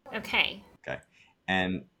 Okay. Okay.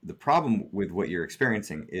 And the problem with what you're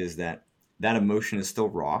experiencing is that emotion is still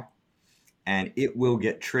raw, and it will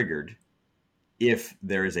get triggered if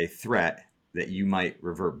there is a threat that you might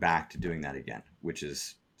revert back to doing that again, which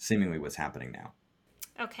is seemingly what's happening now.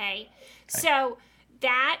 Okay. So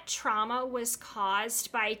that trauma was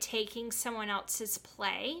caused by taking someone else's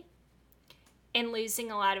play and losing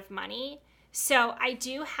a lot of money. So I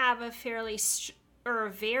do have a fairly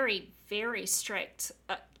very, very strict,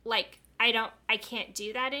 I can't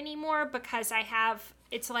do that anymore because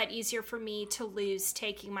it's a lot easier for me to lose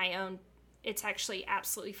taking my own. It's actually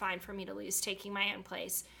absolutely fine for me to lose taking my own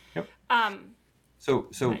place. Yep. So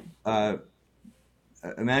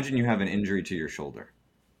imagine you have an injury to your shoulder,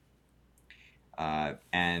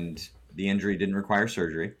 and the injury didn't require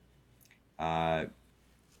surgery.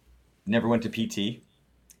 Never went to PT,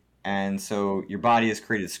 and so your body has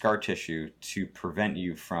created scar tissue to prevent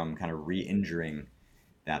you from kind of re-injuring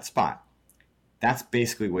that spot. That's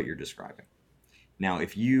basically what you're describing. Now,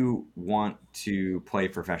 if you want to play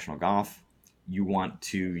professional golf, you want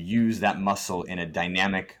to use that muscle in a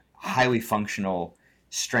dynamic, highly functional,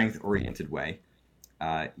 strength-oriented way,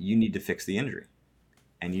 you need to fix the injury.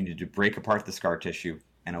 And you need to break apart the scar tissue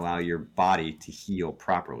and allow your body to heal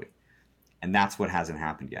properly. And that's what hasn't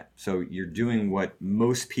happened yet. So you're doing what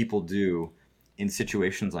most people do in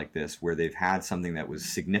situations like this, where they've had something that was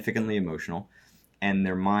significantly emotional, and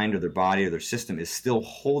their mind or their body or their system is still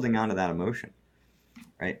holding on to that emotion.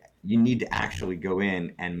 Right? You need to actually go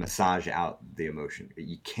in and massage out the emotion.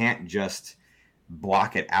 You can't just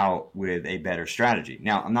block it out with a better strategy.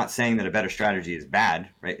 Now, I'm not saying that a better strategy is bad,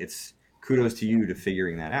 right? It's kudos to you to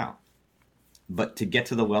figuring that out. But to get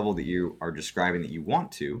to the level that you are describing that you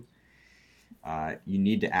want to, you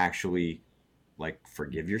need to actually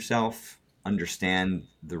forgive yourself, understand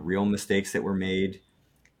the real mistakes that were made.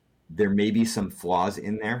 There may be some flaws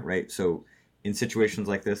in there, right? So in situations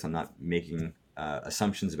like this, I'm not making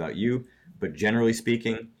assumptions about you, but generally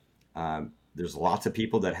speaking, there's lots of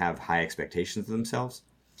people that have high expectations of themselves.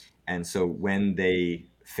 And so when they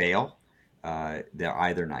fail, they're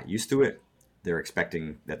either not used to it, they're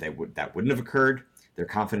expecting that that wouldn't have occurred, their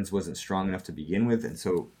confidence wasn't strong enough to begin with. And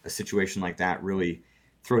so a situation like that really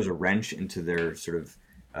throws a wrench into their sort of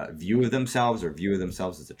view of themselves or view of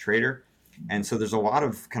themselves as a trader. And so there's a lot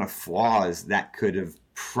of kind of flaws that could have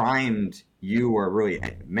primed you, or really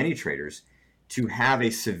many traders, to have a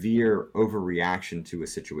severe overreaction to a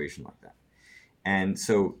situation like that. And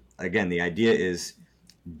so, again, the idea is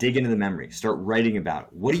dig into the memory, start writing about it.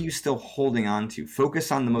 What are you still holding on to? Focus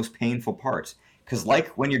on the most painful parts. Because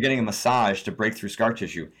like when you're getting a massage to break through scar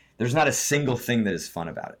tissue, there's not a single thing that is fun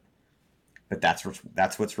about it. But that's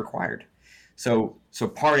what's required. So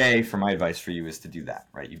part A for my advice for you is to do that,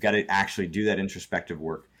 right? You've got to actually do that introspective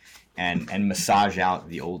work and massage out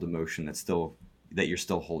the old emotion that you're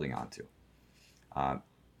still holding on to.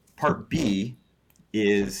 Part B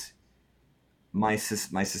is my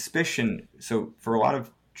suspicion. So for a lot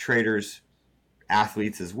of traders,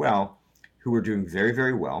 athletes as well, who are doing very,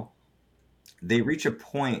 very well, they reach a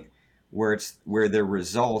point where their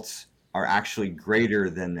results are actually greater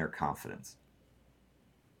than their confidence.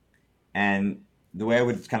 And the way I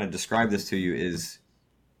would kind of describe this to you is,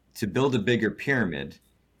 to build a bigger pyramid,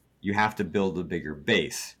 you have to build a bigger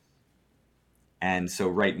base. And so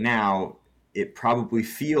right now, it probably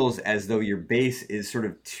feels as though your base is sort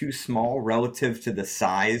of too small relative to the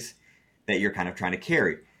size that you're kind of trying to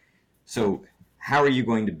carry. So how are you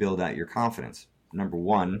going to build out your confidence? Number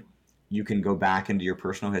one, you can go back into your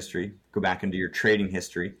personal history, go back into your trading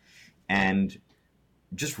history, and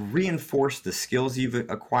just reinforce the skills you've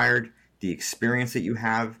acquired, the experience that you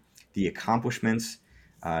have, the accomplishments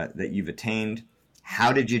that you've attained.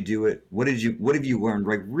 how did you do it? What have you learned?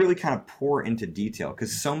 Like really kind of pour into detail,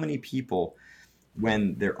 because so many people,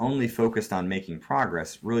 when they're only focused on making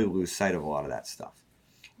progress, really lose sight of a lot of that stuff.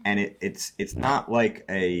 And it's not like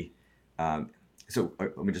a so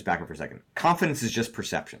let me just back up for a second. Confidence is just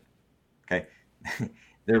perception. Okay.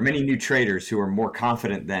 There are many new traders who are more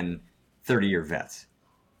confident than 30-year vets.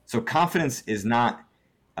 So confidence is not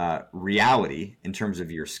reality in terms of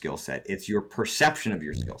your skill set. It's your perception of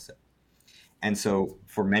your skill set. And so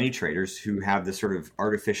for many traders who have this sort of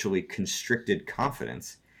artificially constricted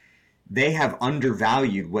confidence, they have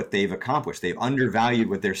undervalued what they've accomplished. They've undervalued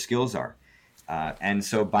what their skills are. And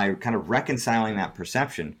so by kind of reconciling that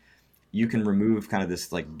perception, you can remove kind of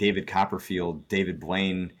this like David Copperfield, David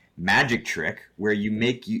Blaine magic trick where you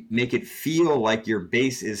make it feel like your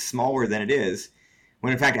base is smaller than it is,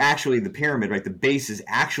 when in fact actually the pyramid, right, the base is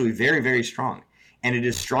actually very, very strong, and it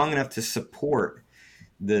is strong enough to support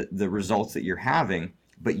the results that you're having,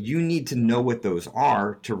 but you need to know what those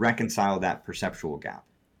are to reconcile that perceptual gap.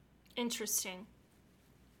 Interesting.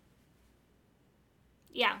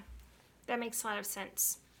 Yeah, that makes a lot of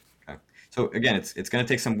sense. Okay. So again, it's going to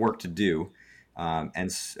take some work to do,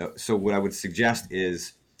 and so what I would suggest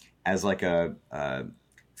is, as like a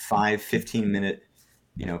 5-15 minute,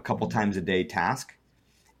 a couple times a day task,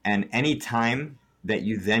 and any time that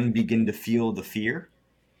you then begin to feel the fear,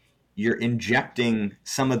 you're injecting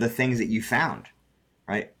some of the things that you found,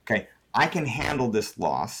 right? Okay, I can handle this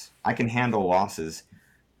loss. I can handle losses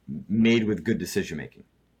made with good decision making,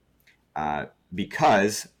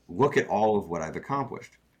 because look at all of what I've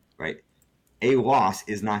accomplished, right? A loss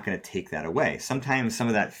is not going to take that away. Sometimes some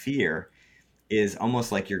of that fear is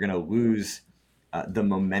almost like you're going to lose the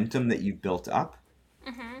momentum that you've built up.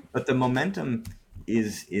 Mm-hmm. But the momentum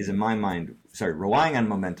is in my mind, relying on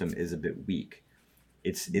momentum is a bit weak.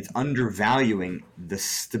 It's undervaluing the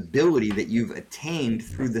stability that you've attained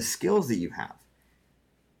through the skills that you have.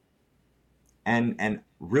 And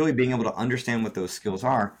really being able to understand what those skills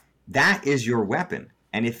are, that is your weapon.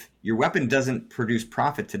 And if your weapon doesn't produce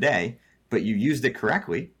profit today, but you used it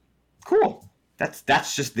correctly, cool.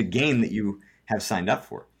 That's just the game that you have signed up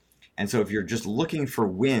for. And so if you're just looking for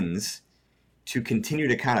wins to continue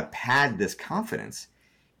to kind of pad this confidence,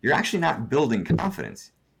 you're actually not building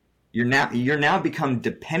confidence. You're now become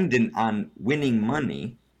dependent on winning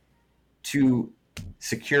money to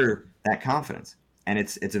secure that confidence. And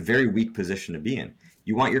it's a very weak position to be in.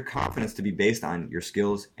 You want your confidence to be based on your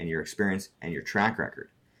skills and your experience and your track record.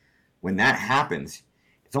 When that happens,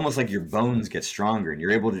 it's almost like your bones get stronger and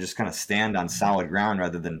you're able to just kind of stand on solid ground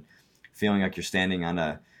rather than feeling like you're standing on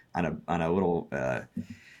a little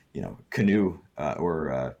canoe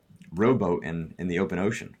or rowboat in the open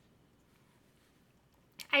ocean.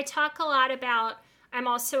 I talk a lot about, I'm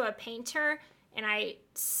also a painter, and I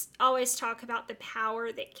always talk about the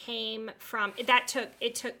power that came from,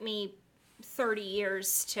 it took me 30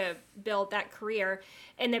 years to build that career,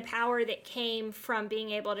 and the power that came from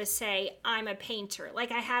being able to say, I'm a painter.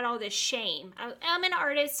 Like, I had all this shame. I'm an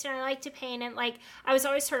artist and I like to paint, and like, I was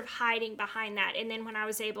always sort of hiding behind that. And then when I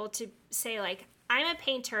was able to say, like, I'm a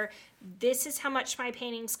painter, this is how much my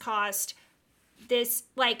paintings cost, this,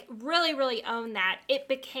 like, really, really own that, it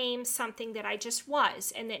became something that I just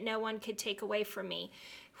was and that no one could take away from me,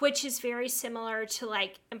 which is very similar to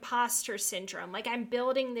like imposter syndrome. Like, I'm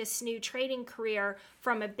building this new trading career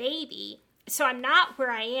from a baby. So I'm not where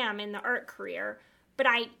I am in the art career, but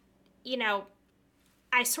I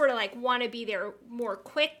sort of like want to be there more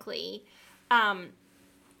quickly.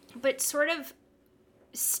 But sort of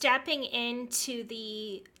stepping into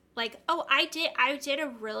the, like, oh, I did a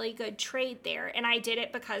really good trade there, and I did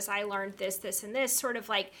it because I learned this, and this, sort of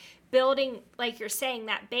like building, like you're saying,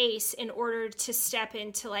 that base in order to step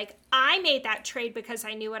into, like, I made that trade because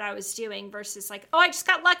I knew what I was doing, versus like, oh, I just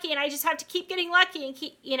got lucky and I just have to keep getting lucky and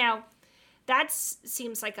keep, that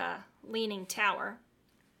seems like a leaning tower.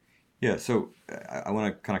 Yeah, so I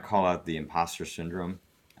want to kind of call out the imposter syndrome.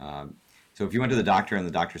 So if you went to the doctor and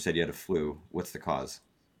the doctor said you had a flu, what's the cause?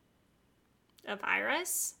 A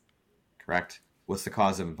virus? Correct. What's the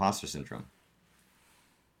cause of imposter syndrome?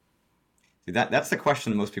 See, that's the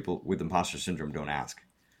question that most people with imposter syndrome don't ask.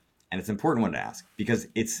 And it's an important one to ask because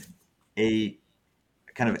it's a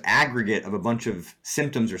kind of aggregate of a bunch of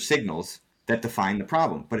symptoms or signals that define the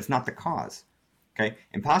problem, but it's not the cause. Okay?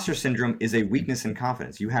 Imposter syndrome is a weakness in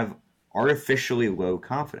confidence. You have artificially low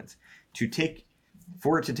confidence.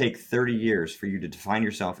 For it to take 30 years for you to define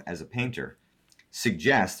yourself as a painter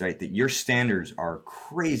suggests, right, that your standards are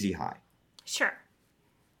crazy high. Sure.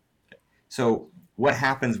 So what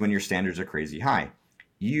happens when your standards are crazy high?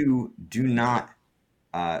 You do not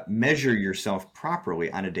measure yourself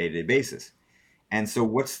properly on a day-to-day basis. And so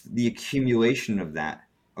what's the accumulation of that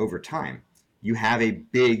over time? You have a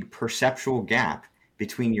big perceptual gap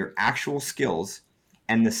between your actual skills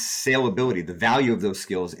and the saleability, the value of those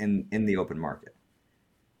skills in the open market.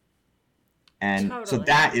 And so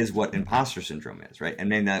that is what imposter syndrome is, right?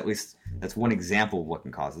 And then at least that's one example of what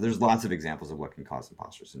can cause it. There's lots of examples of what can cause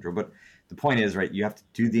imposter syndrome. But the point is, right, you have to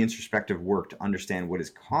do the introspective work to understand what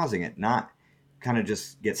is causing it, not kind of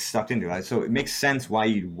just get sucked into it. So it makes sense why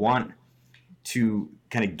you'd want to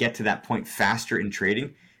kind of get to that point faster in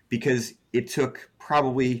trading, because it took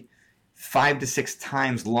probably 5 to 6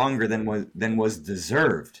 times longer than was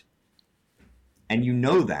deserved. And you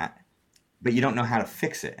know that, but you don't know how to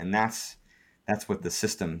fix it. And that's what the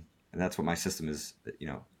system, and that's what my system is,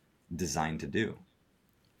 designed to do.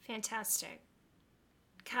 Fantastic.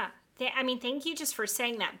 God, I mean, thank you just for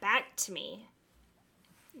saying that back to me.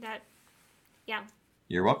 Yeah.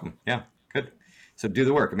 You're welcome. Yeah, good. So do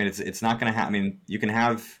the work. I mean, it's not going to happen. I mean, you can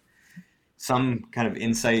have some kind of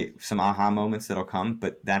insight, some aha moments that'll come,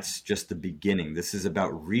 but that's just the beginning. This is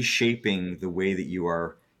about reshaping the way that you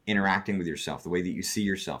are interacting with yourself, the way that you see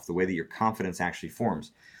yourself, the way that your confidence actually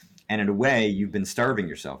forms. And in a way, you've been starving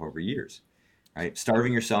yourself over years, right?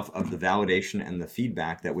 Starving yourself of the validation and the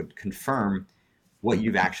feedback that would confirm what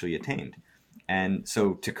you've actually attained. And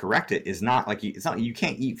so to correct it is not like you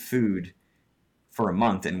can't eat food for a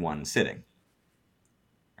month in one sitting,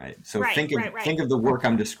 right? So think of the work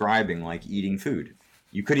I'm describing like eating food.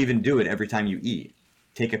 You could even do it every time you eat.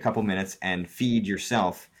 Take a couple minutes and feed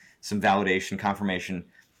yourself some validation, confirmation,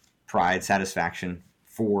 pride, satisfaction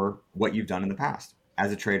for what you've done in the past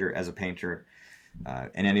as a trader, as a painter,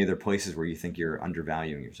 and any other places where you think you're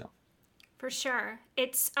undervaluing yourself. For sure.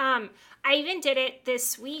 It's I even did it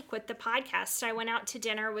this week with the podcast. I went out to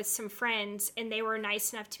dinner with some friends and they were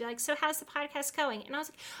nice enough to be like, so how's the podcast going? And I was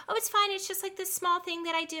like, oh, it's fine. It's just like this small thing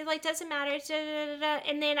that I did, like doesn't matter. Da, da, da, da.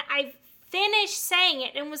 And then I finished saying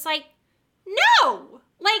it and was like, no,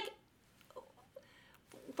 like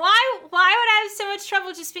why would I have so much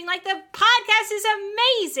trouble just being like, the podcast is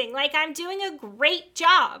amazing. Like I'm doing a great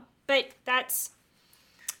job, but that's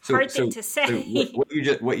hard thing to say. So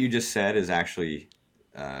what you just said is actually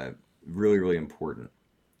really, really important.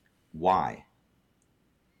 Why?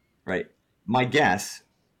 Right? My guess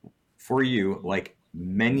for you, like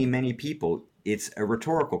many, many people, it's a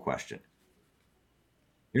rhetorical question.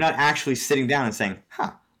 You're not actually sitting down and saying,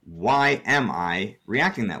 why am I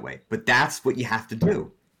reacting that way? But that's what you have to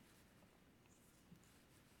do.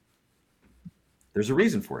 There's a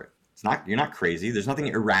reason for it. You're not crazy. There's nothing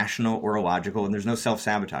irrational or illogical, and there's no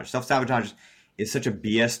self-sabotage. Self-sabotage is such a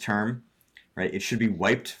BS term, right? It should be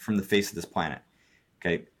wiped from the face of this planet,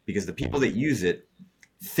 okay? Because the people that use it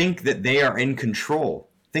think that they are in control,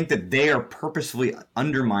 think that they are purposefully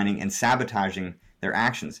undermining and sabotaging their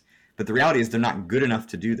actions. But the reality is they're not good enough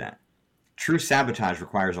to do that. True sabotage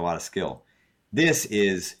requires a lot of skill. This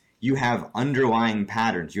is, you have underlying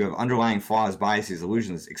patterns, you have underlying flaws, biases,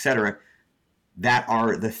 illusions, etc., that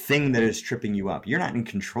are the thing that is tripping you up. You're not in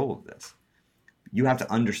control of this. You have to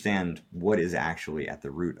understand what is actually at the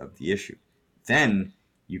root of the issue. Then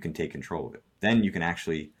you can take control of it. Then you can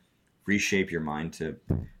actually reshape your mind to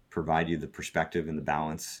provide you the perspective and the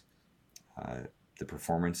balance, the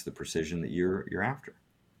performance, the precision that you're after.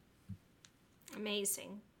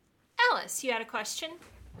 Amazing. Alice, you had a question?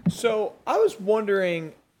 So I was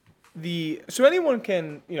wondering, so anyone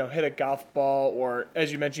can, hit a golf ball, or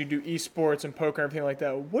as you mentioned, you do esports and poker and everything like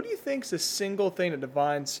that. What do you think is the single thing that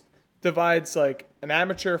divides like an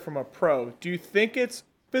amateur from a pro? Do you think it's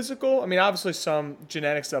physical? I mean, obviously some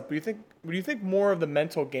genetic stuff, but do you think more of the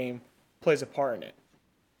mental game plays a part in it?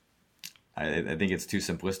 I think it's too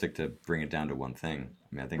simplistic to bring it down to one thing.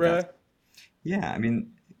 I mean, I think really? Yeah. I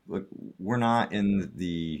mean, look, we're not in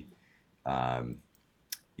the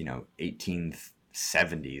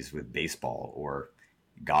 1870s with baseball or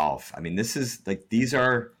golf. I mean, these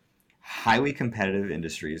are highly competitive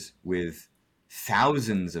industries with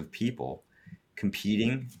thousands of people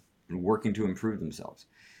competing and working to improve themselves.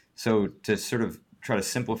 So to sort of try to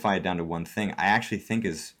simplify it down to one thing, I actually think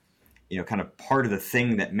is, kind of part of the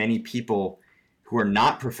thing that many people who are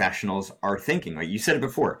not professionals are thinking. Like you said it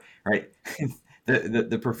before, right?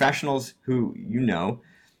 the professionals who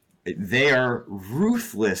they are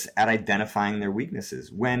ruthless at identifying their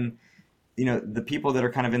weaknesses. When, the people that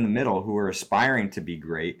are kind of in the middle who are aspiring to be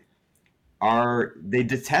great they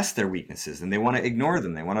detest their weaknesses and they want to ignore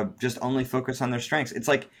them. They want to just only focus on their strengths. It's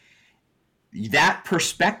like that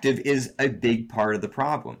perspective is a big part of the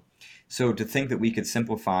problem. So to think that we could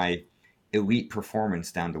simplify elite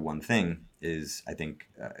performance down to one thing is, I think,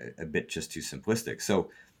 a bit just too simplistic. So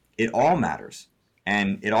it all matters.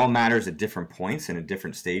 And it all matters at different points and at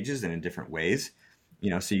different stages and in different ways.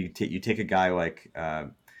 So you take a guy like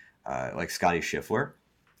Scotty Scheffler,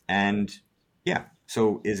 and yeah.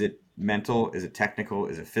 So is it mental? Is it technical?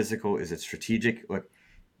 Is it physical? Is it strategic? Look,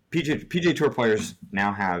 PGA Tour players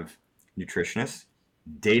now have nutritionists,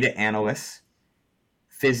 data analysts,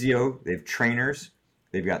 physio. They have trainers.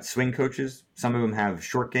 They've got swing coaches. Some of them have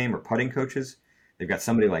short game or putting coaches. They've got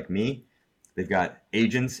somebody like me. They've got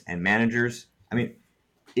agents and managers. I mean,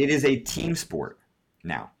 it is a team sport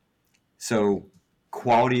now. So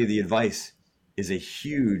quality of the advice is a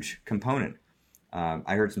huge component.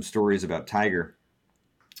 I heard some stories about Tiger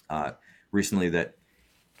recently that,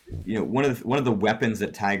 one of the weapons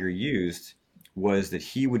that Tiger used was that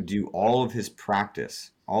he would do all of his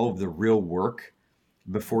practice, all of the real work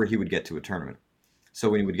before he would get to a tournament. So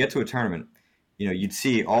when he would get to a tournament, you'd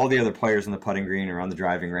see all the other players on the putting green or on the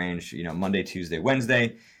driving range, Monday, Tuesday,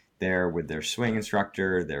 Wednesday, they're with their swing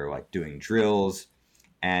instructor, they're like doing drills.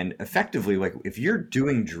 And effectively, like if you're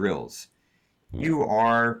doing drills, you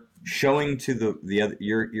are showing to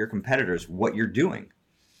your competitors what you're doing.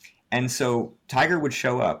 And so Tiger would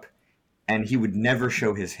show up and he would never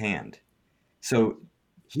show his hand. So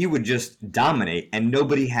he would just dominate and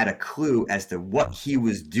nobody had a clue as to what he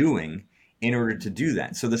was doing in order to do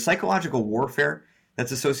that. So the psychological warfare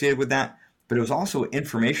that's associated with that, but it was also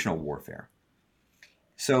informational warfare.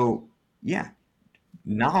 So yeah,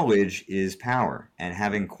 knowledge is power, and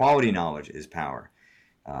having quality knowledge is power.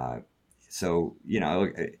 So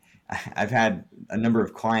I've had a number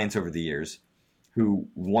of clients over the years who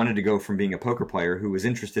wanted to go from being a poker player who was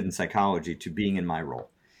interested in psychology to being in my role.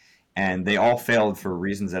 And they all failed for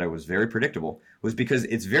reasons that was very predictable, was because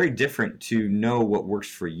it's very different to know what works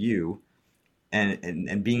for you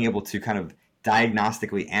and being able to kind of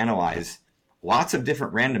diagnostically analyze lots of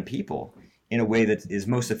different random people in a way that is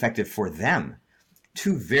most effective for them.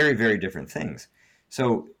 Two very, very different things.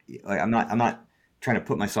 So I'm not trying to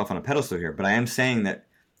put myself on a pedestal here, but I am saying that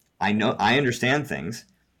I understand things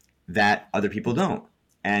that other people don't.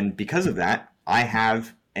 And because of that, I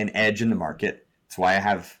have an edge in the market. That's why I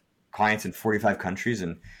have clients in 45 countries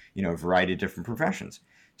and, a variety of different professions.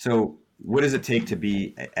 So what does it take to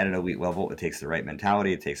be at an elite level? It takes the right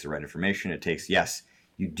mentality. It takes the right information. It takes, yes,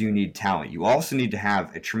 you do need talent. You also need to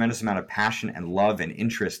have a tremendous amount of passion and love and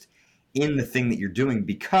interest in the thing that you're doing,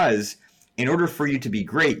 because in order for you to be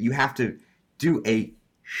great, you have to do a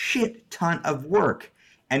shit ton of work.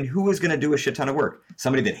 And who is going to do a shit ton of work?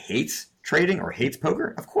 Somebody that hates trading or hates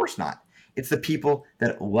poker? Of course not. It's the people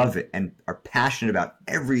that love it and are passionate about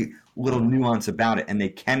every little nuance about it, and they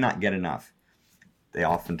cannot get enough. They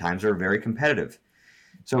oftentimes are very competitive.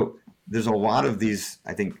 So there's a lot of these,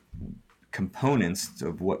 I think, components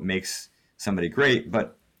of what makes somebody great,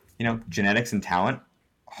 but genetics and talent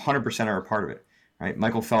 100% are a part of it, right?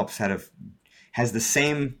 Michael Phelps has the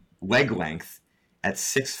same leg length at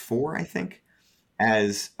 6'4", I think,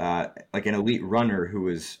 as like an elite runner who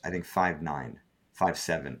was, I think, 5'9",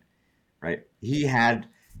 5'7", right? He had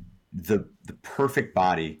the perfect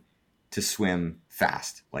body to swim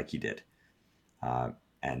fast like he did.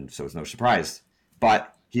 And so it's no surprise.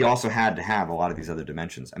 But he also had to have a lot of these other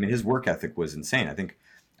dimensions. I mean, his work ethic was insane. I think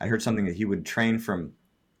I heard something that he would train from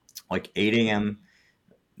like 8 a.m.,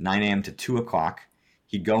 9 a.m. to 2 o'clock.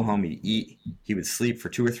 He'd go home, he'd eat, he would sleep for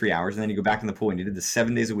 2 or 3 hours, and then he'd go back in the pool, and he did this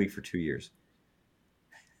 7 days a week for 2 years.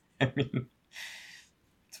 I mean,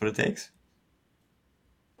 that's what it takes.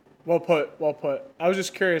 Well put, well put. I was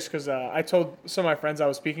just curious because I told some of my friends I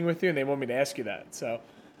was speaking with you, and they wanted me to ask you that. So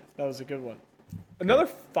that was a good one. Another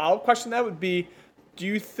follow-up question that would be, do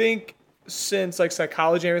you think since like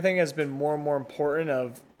psychology and everything has been more and more important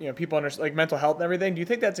of, people understand like mental health and everything, do you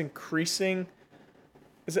think that's increasing?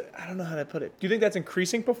 I don't know how to put it. Do you think that's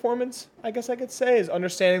increasing performance? I guess I could say is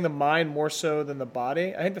understanding the mind more so than the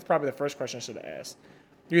body. I think that's probably the first question I should have asked.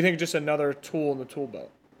 Do you think just another tool in the tool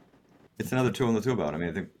belt? It's another tool in the tool belt. I mean,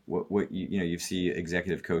 I think what you see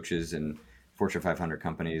executive coaches in Fortune 500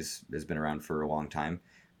 companies has been around for a long time,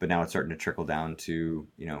 but now it's starting to trickle down to,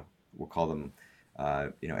 we'll call them,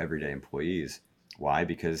 everyday employees. Why?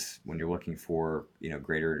 Because when you're looking for,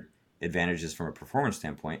 greater advantages from a performance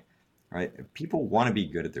standpoint, right? People want to be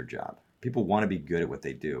good at their job. People want to be good at what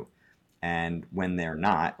they do. And when they're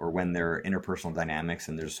not, or when there are interpersonal dynamics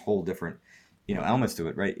and there's whole different, elements to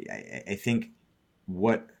it, right? I think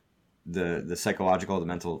what the psychological, the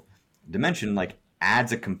mental dimension, like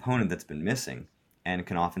adds a component that's been missing and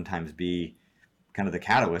can oftentimes be kind of the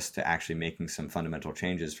catalyst to actually making some fundamental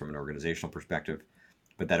changes from an organizational perspective.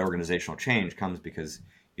 But that organizational change comes because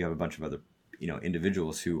you have a bunch of other,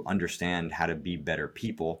 individuals who understand how to be better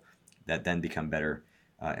people that then become better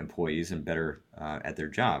employees and better at their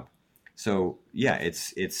job. So yeah,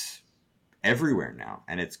 it's everywhere now,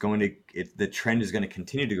 and the trend is going to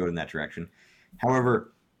continue to go in that direction.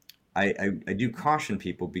 However, I do caution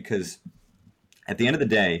people, because at the end of the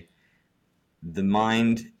day, the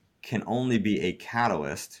mind can only be a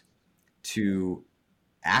catalyst to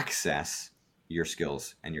access your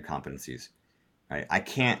skills and your competencies. Right?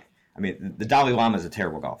 The Dalai Lama is a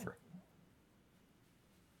terrible golfer.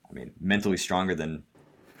 I mean, mentally stronger than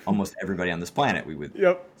almost everybody on this planet, we would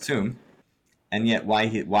assume. And yet, why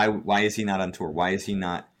is he not on tour? Why is he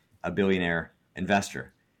not a billionaire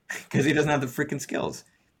investor? Because he doesn't have the freaking skills.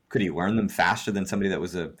 Could he learn them faster than somebody that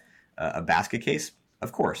was a basket case?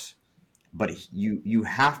 Of course. But you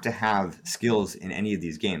have to have skills in any of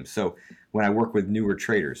these games. So when I work with newer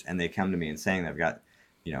traders and they come to me and saying they've got,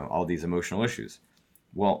 all these emotional issues,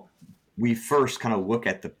 well, we first kind of look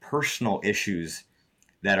at the personal issues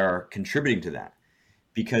that are contributing to that,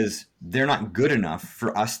 because they're not good enough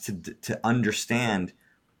for us to understand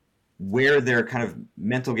where their kind of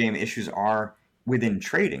mental game issues are within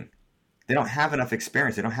trading. They don't have enough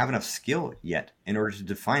experience. They don't have enough skill yet in order to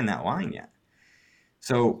define that line yet.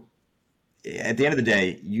 So at the end of the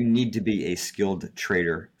day, you need to be a skilled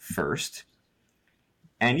trader first.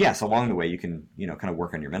 And yes, along the way, you can, kind of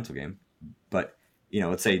work on your mental game. But,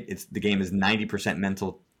 let's say the game is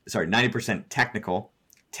 90% technical,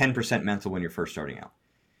 10% mental when you're first starting out.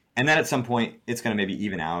 And then at some point, it's going to maybe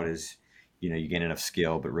even out as, you gain enough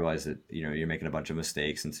skill, but realize that, you're making a bunch of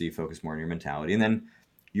mistakes. And so you focus more on your mentality. And then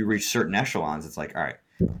you reach certain echelons. It's like, all right,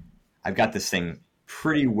 I've got this thing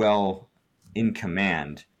pretty well in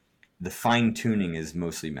command. The fine tuning is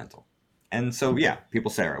mostly mental. And so, yeah,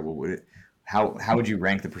 people say, all right, well, how would you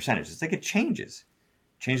rank the percentage? It's like it changes.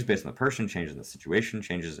 Changes based on the person, changes in the situation,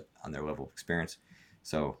 changes on their level of experience.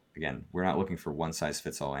 So again, we're not looking for one size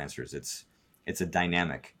fits all answers. It's a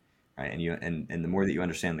dynamic, right? And the more that you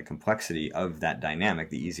understand the complexity of that dynamic,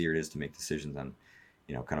 the easier it is to make decisions on,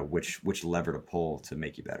 kind of which lever to pull to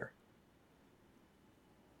make you better.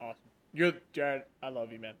 Awesome. Jared, I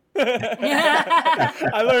love you, man.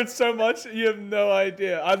 I learned so much. You have no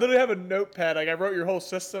idea. I literally have a notepad. Like, I wrote your whole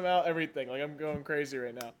system out, everything. Like, I'm going crazy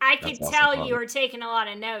right now. I could tell you were taking a lot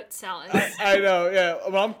of notes, Ellis. I know, yeah.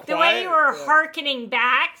 Well, I'm quiet. The way you were hearkening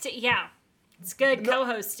back to, it's good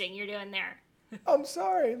co-hosting you're doing there. I'm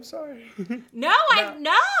sorry. No,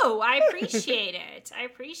 I appreciate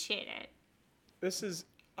it. This is,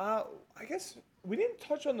 I guess we didn't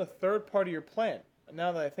touch on the third part of your plan,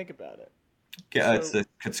 now that I think about it. Yeah,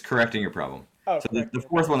 it's correcting your problem. Oh, so the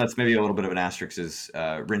fourth one that's maybe a little bit of an asterisk is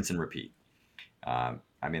rinse and repeat.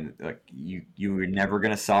 You're never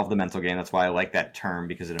going to solve the mental game. That's why I like that term,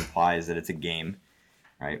 because it implies that it's a game,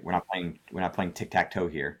 right? We're not playing tic-tac-toe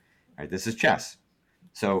here, right? This is chess.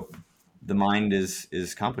 So the mind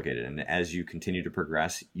is complicated, and as you continue to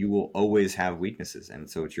progress, you will always have weaknesses, and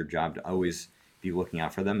so it's your job to always be looking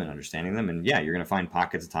out for them and understanding them. And yeah, you're going to find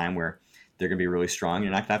pockets of time where they're going to be really strong.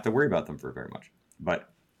 You're not going to have to worry about them for very much. But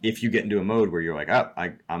if you get into a mode where you're like,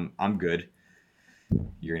 I'm good,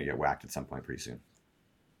 you're going to get whacked at some point pretty soon.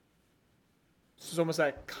 It's almost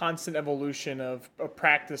that constant evolution of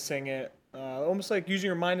practicing it, almost like using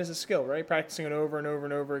your mind as a skill, right? Practicing it over and over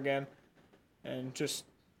and over again, and just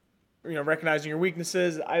recognizing your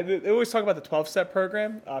weaknesses. They always talk about the 12-step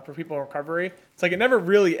program for people in recovery. It's like it never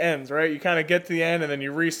really ends, right? You kind of get to the end and then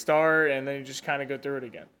you restart and then you just kind of go through it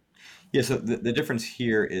again. Yeah, so the difference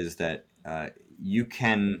here is that you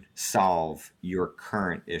can solve your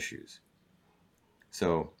current issues.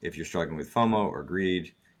 So if you're struggling with FOMO or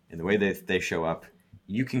greed, and the way they show up,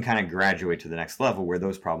 you can kind of graduate to the next level where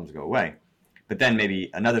those problems go away. But then maybe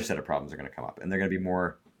another set of problems are going to come up, and they're going to be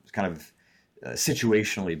more kind of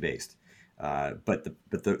situationally based. But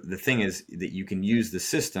the thing is that you can use the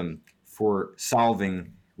system for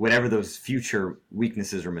solving whatever those future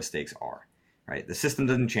weaknesses or mistakes are, right? The system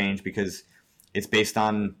doesn't change because it's based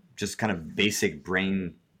on just kind of basic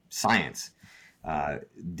brain science.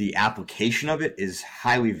 The application of it is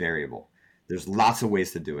highly variable. There's lots of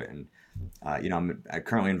ways to do it. And, I'm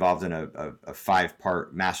currently involved in a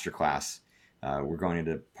 5-part masterclass. We're going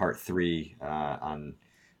into part 3 on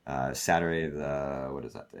Saturday, what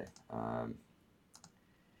is that day?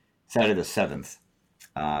 Saturday the 7th.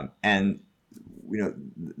 And,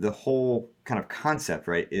 the whole kind of concept,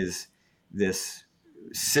 right, is this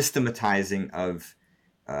systematizing of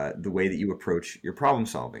the way that you approach your problem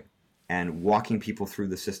solving and walking people through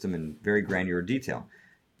the system in very granular detail.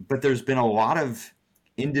 But there's been a lot of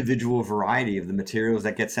individual variety of the materials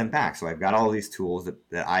that get sent back. So I've got all these tools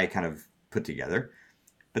that I kind of put together,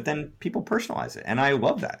 but then people personalize it. And I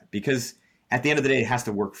love that because at the end of the day, it has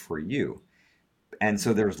to work for you. And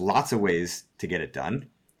so there's lots of ways to get it done,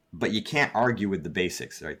 but you can't argue with the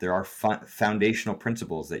basics, right? There are foundational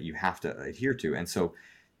principles that you have to adhere to. And so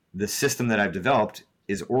the system that I've developed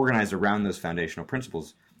is organized around those foundational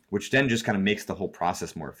principles, which then just kind of makes the whole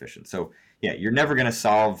process more efficient. So yeah, you're never going to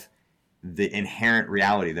solve the inherent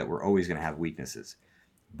reality that we're always going to have weaknesses,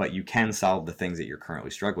 but you can solve the things that you're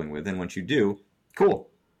currently struggling with. And once you do, cool,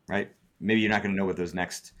 right? Maybe you're not going to know what those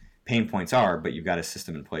next pain points are, but you've got a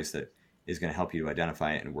system in place that is going to help you to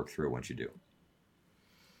identify it and work through it once you do.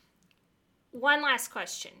 One last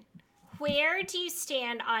question. Where do you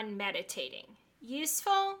stand on meditating?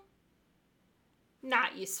 Useful?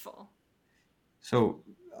 Not useful? So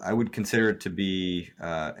I would consider it to be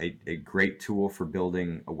a great tool for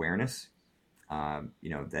building awareness.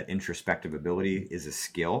 That introspective ability is a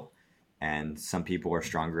skill, and some people are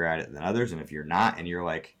stronger at it than others. And if you're not, and you're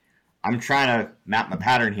like, I'm trying to map my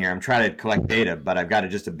pattern here, I'm trying to collect data, but I've got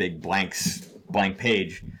just a big blank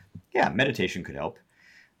page. Yeah, meditation could help.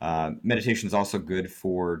 Meditation is also good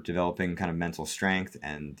for developing kind of mental strength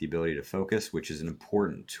and the ability to focus, which is an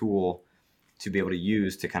important tool to be able to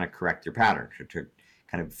use to kind of correct your pattern, to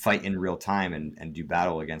kind of fight in real time and do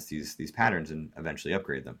battle against these patterns and eventually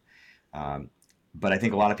upgrade them. But I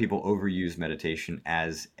think a lot of people overuse meditation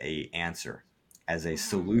as a answer, as a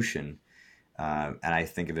solution, and I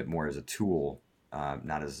think of it more as a tool,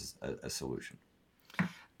 not as a solution.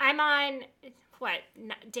 I'm on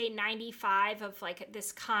day 95 of like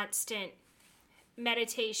this constant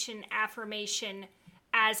meditation affirmation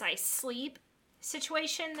as I sleep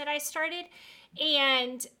situation that I started,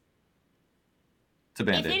 and it's a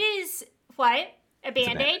Band-Aid. If it is a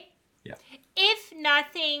Band-Aid? Yeah. If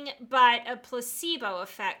nothing but a placebo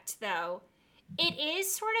effect, though, it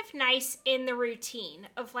is sort of nice in the routine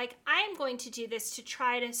of like, I am going to do this to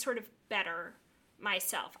try to sort of better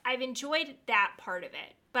myself. I've enjoyed that part of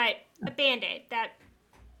it, but a Band-Aid,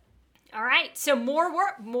 all right. So more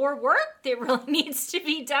work that really needs to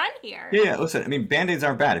be done here. Yeah. Listen, I mean, Band-Aids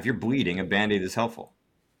aren't bad. If you're bleeding, a Band-Aid is helpful.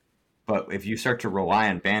 But if you start to rely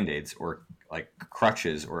on Band-Aids or like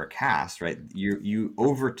crutches or a cast, right, you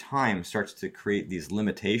over time starts to create these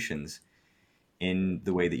limitations in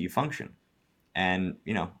the way that you function. And,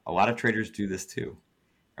 a lot of traders do this too,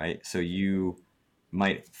 right? So you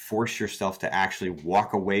might force yourself to actually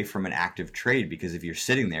walk away from an active trade because if you're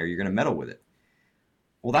sitting there, you're going to meddle with it.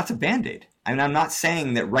 Well, that's a Band-Aid. I mean, I'm not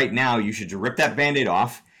saying that right now you should rip that Band-Aid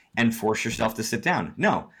off and force yourself to sit down.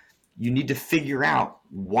 No, you need to figure out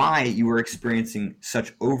why you are experiencing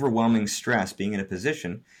such overwhelming stress being in a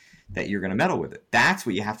position that you're going to meddle with it. That's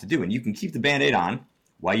what you have to do. And you can keep the Band-Aid on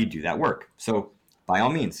while you do that work. So by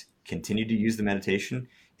all means, continue to use the meditation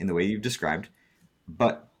in the way you've described.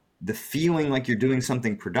 But the feeling like you're doing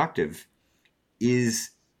something productive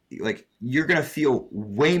is like you're going to feel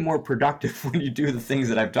way more productive when you do the things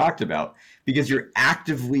that I've talked about because you're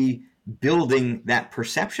actively building that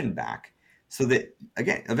perception back so that,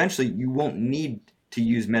 again, eventually you won't need to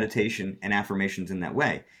use meditation and affirmations in that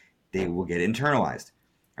way. They will get internalized.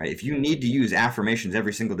 Right? If you need to use affirmations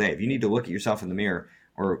every single day, if you need to look at yourself in the mirror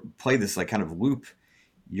or play this like kind of loop,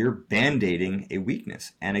 you're Band-Aiding a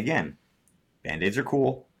weakness. And again, Band-Aids are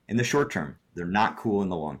cool in the short term. They're not cool in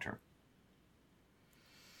the long term.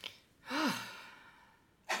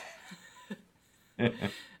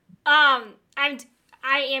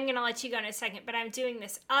 I am going to let you go in a second, but I'm doing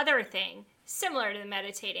this other thing similar to the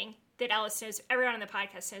meditating that Ellis knows, everyone on the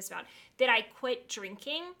podcast knows about, that I quit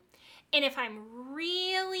drinking. And if I'm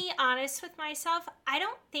really honest with myself, I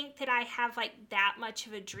don't think that I have like that much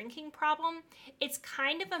of a drinking problem. It's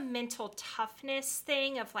kind of a mental toughness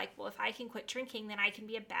thing of like, well, if I can quit drinking, then I can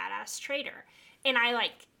be a badass trader. And I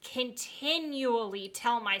like continually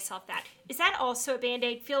tell myself that. Is that also a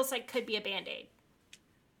Band-Aid? Feels like could be a Band-Aid.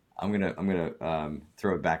 I'm gonna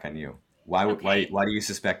throw it back on you. Why do you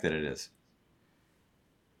suspect that it is?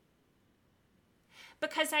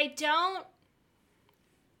 Because I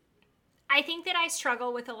think that I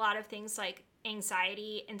struggle with a lot of things like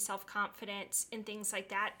anxiety and self-confidence and things like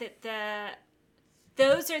that,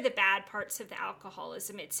 those are the bad parts of the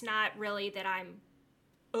alcoholism. It's not really that I'm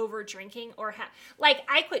over drinking or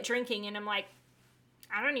I quit drinking and I'm like,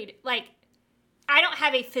 I don't need I don't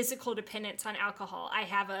have a physical dependence on alcohol. I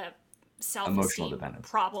have a self-esteem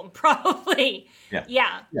problem probably.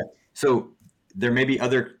 Yeah. So there may be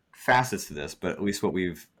other facets to this, but at least what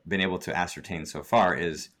we've been able to ascertain so far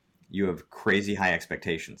is you have crazy high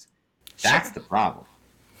expectations. That's the problem.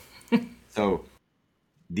 So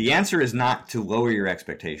the answer is not to lower your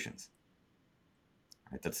expectations.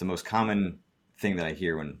 Right? That's the most common thing that I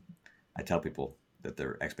hear when I tell people that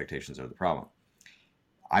their expectations are the problem.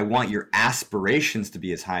 I want your aspirations to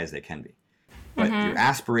be as high as they can be. But your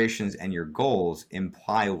aspirations and your goals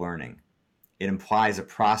imply learning. It implies a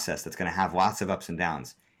process that's going to have lots of ups and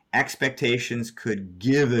downs. Expectations could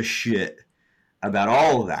give a shit about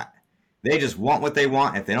all of that. They just want what they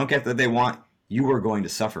want. If they don't get what they want, you are going to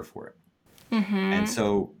suffer for it. And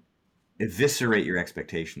so eviscerate your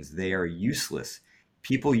expectations. They are useless.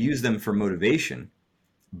 People use them for motivation,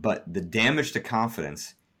 but the damage to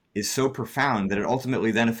confidence is so profound that it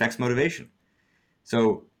ultimately then affects motivation.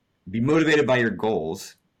 So be motivated by your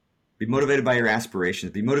goals, be motivated by your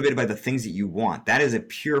aspirations, be motivated by the things that you want. That is a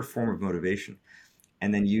pure form of motivation.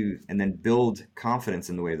 And then build confidence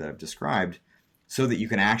in the way that I've described, so that you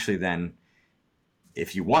can actually then,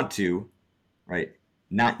 if you want to, right,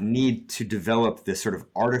 not need to develop this sort of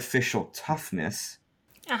artificial toughness.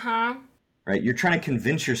 Right? You're trying to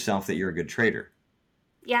convince yourself that you're a good trader.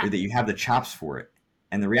 Yeah. Or that you have the chops for it.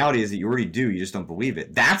 And the reality is that you already do, you just don't believe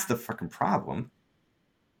it. That's the fucking problem.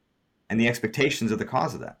 And the expectations are the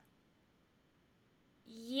cause of that.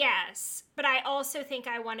 Yes, but I also think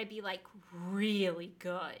I want to be like really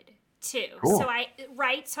good too. Cool. So I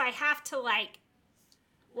have to like,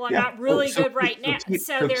 well, I'm not really good right now.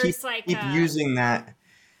 So there's keep using that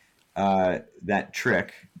that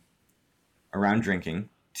trick around drinking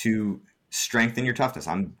to strengthen your toughness.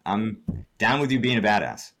 I'm down with you being a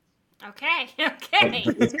badass. Okay.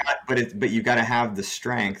 But you've got to have the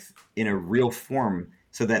strength in a real form,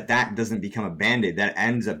 so that doesn't become a Band-Aid. That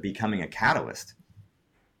ends up becoming a catalyst.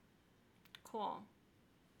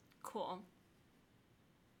 Cool.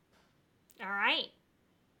 All right.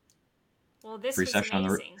 Well, this Free was session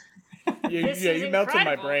amazing. You melted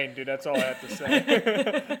my brain, dude. That's all I have to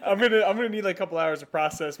say. I'm gonna need like a couple hours to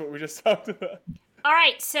process what we just talked about. All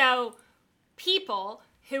right, so people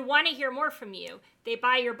who want to hear more from you, they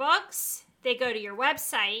buy your books, they go to your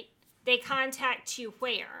website, they contact you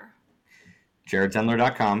where?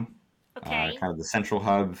 JaredTendler.com. Okay. Kind of the central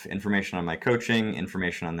hub, information on my coaching,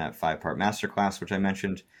 information on that 5-part masterclass, which I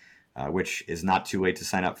mentioned, which is not too late to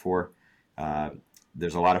sign up for.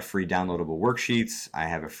 There's a lot of free downloadable worksheets. I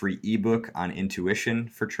have a free ebook on intuition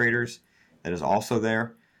for traders that is also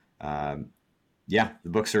there. The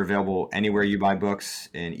books are available anywhere you buy books,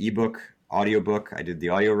 in ebook, audiobook. I did the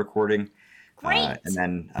audio recording. Great. And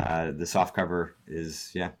then the softcover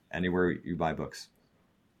is, anywhere you buy books.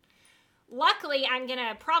 Luckily, I'm going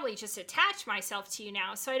to probably just attach myself to you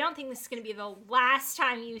now, so I don't think this is going to be the last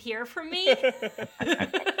time you hear from me.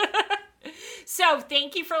 So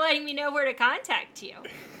thank you for letting me know where to contact you.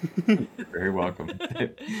 You're very welcome.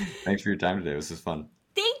 Thanks for your time today. This was fun.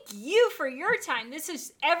 Thank you for your time. This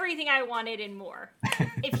is everything I wanted and more.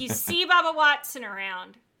 If you see Bubba Watson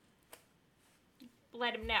around,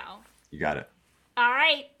 let him know. You got it. All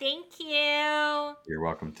right. Thank you. You're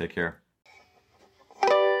welcome. Take care.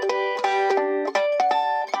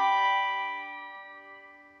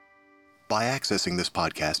 By accessing this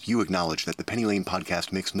podcast, you acknowledge that the Penny Lane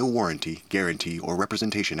podcast makes no warranty, guarantee, or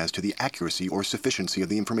representation as to the accuracy or sufficiency of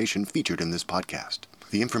the information featured in this podcast.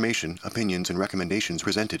 The information, opinions, and recommendations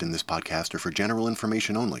presented in this podcast are for general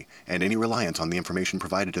information only, and any reliance on the information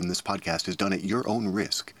provided in this podcast is done at your own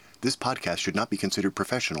risk. This podcast should not be considered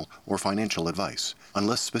professional or financial advice.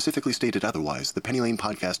 Unless specifically stated otherwise, the Penny Lane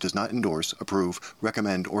podcast does not endorse, approve,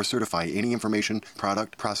 recommend, or certify any information,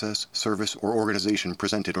 product, process, service, or organization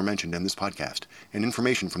presented or mentioned in this podcast, and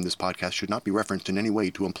information from this podcast should not be referenced in any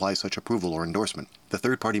way to imply such approval or endorsement. The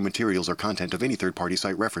third-party materials or content of any third-party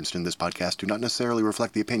site referenced in this podcast do not necessarily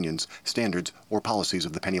reflect the opinions, standards, or policies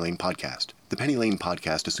of the Penny Lane podcast. The Penny Lane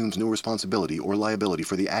podcast assumes no responsibility or liability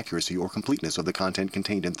for the accuracy or completeness of the content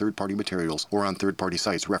contained in third-party materials or on third-party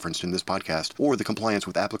sites referenced in this podcast, or the compliance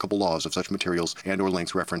with applicable laws of such materials and/or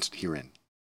links referenced herein.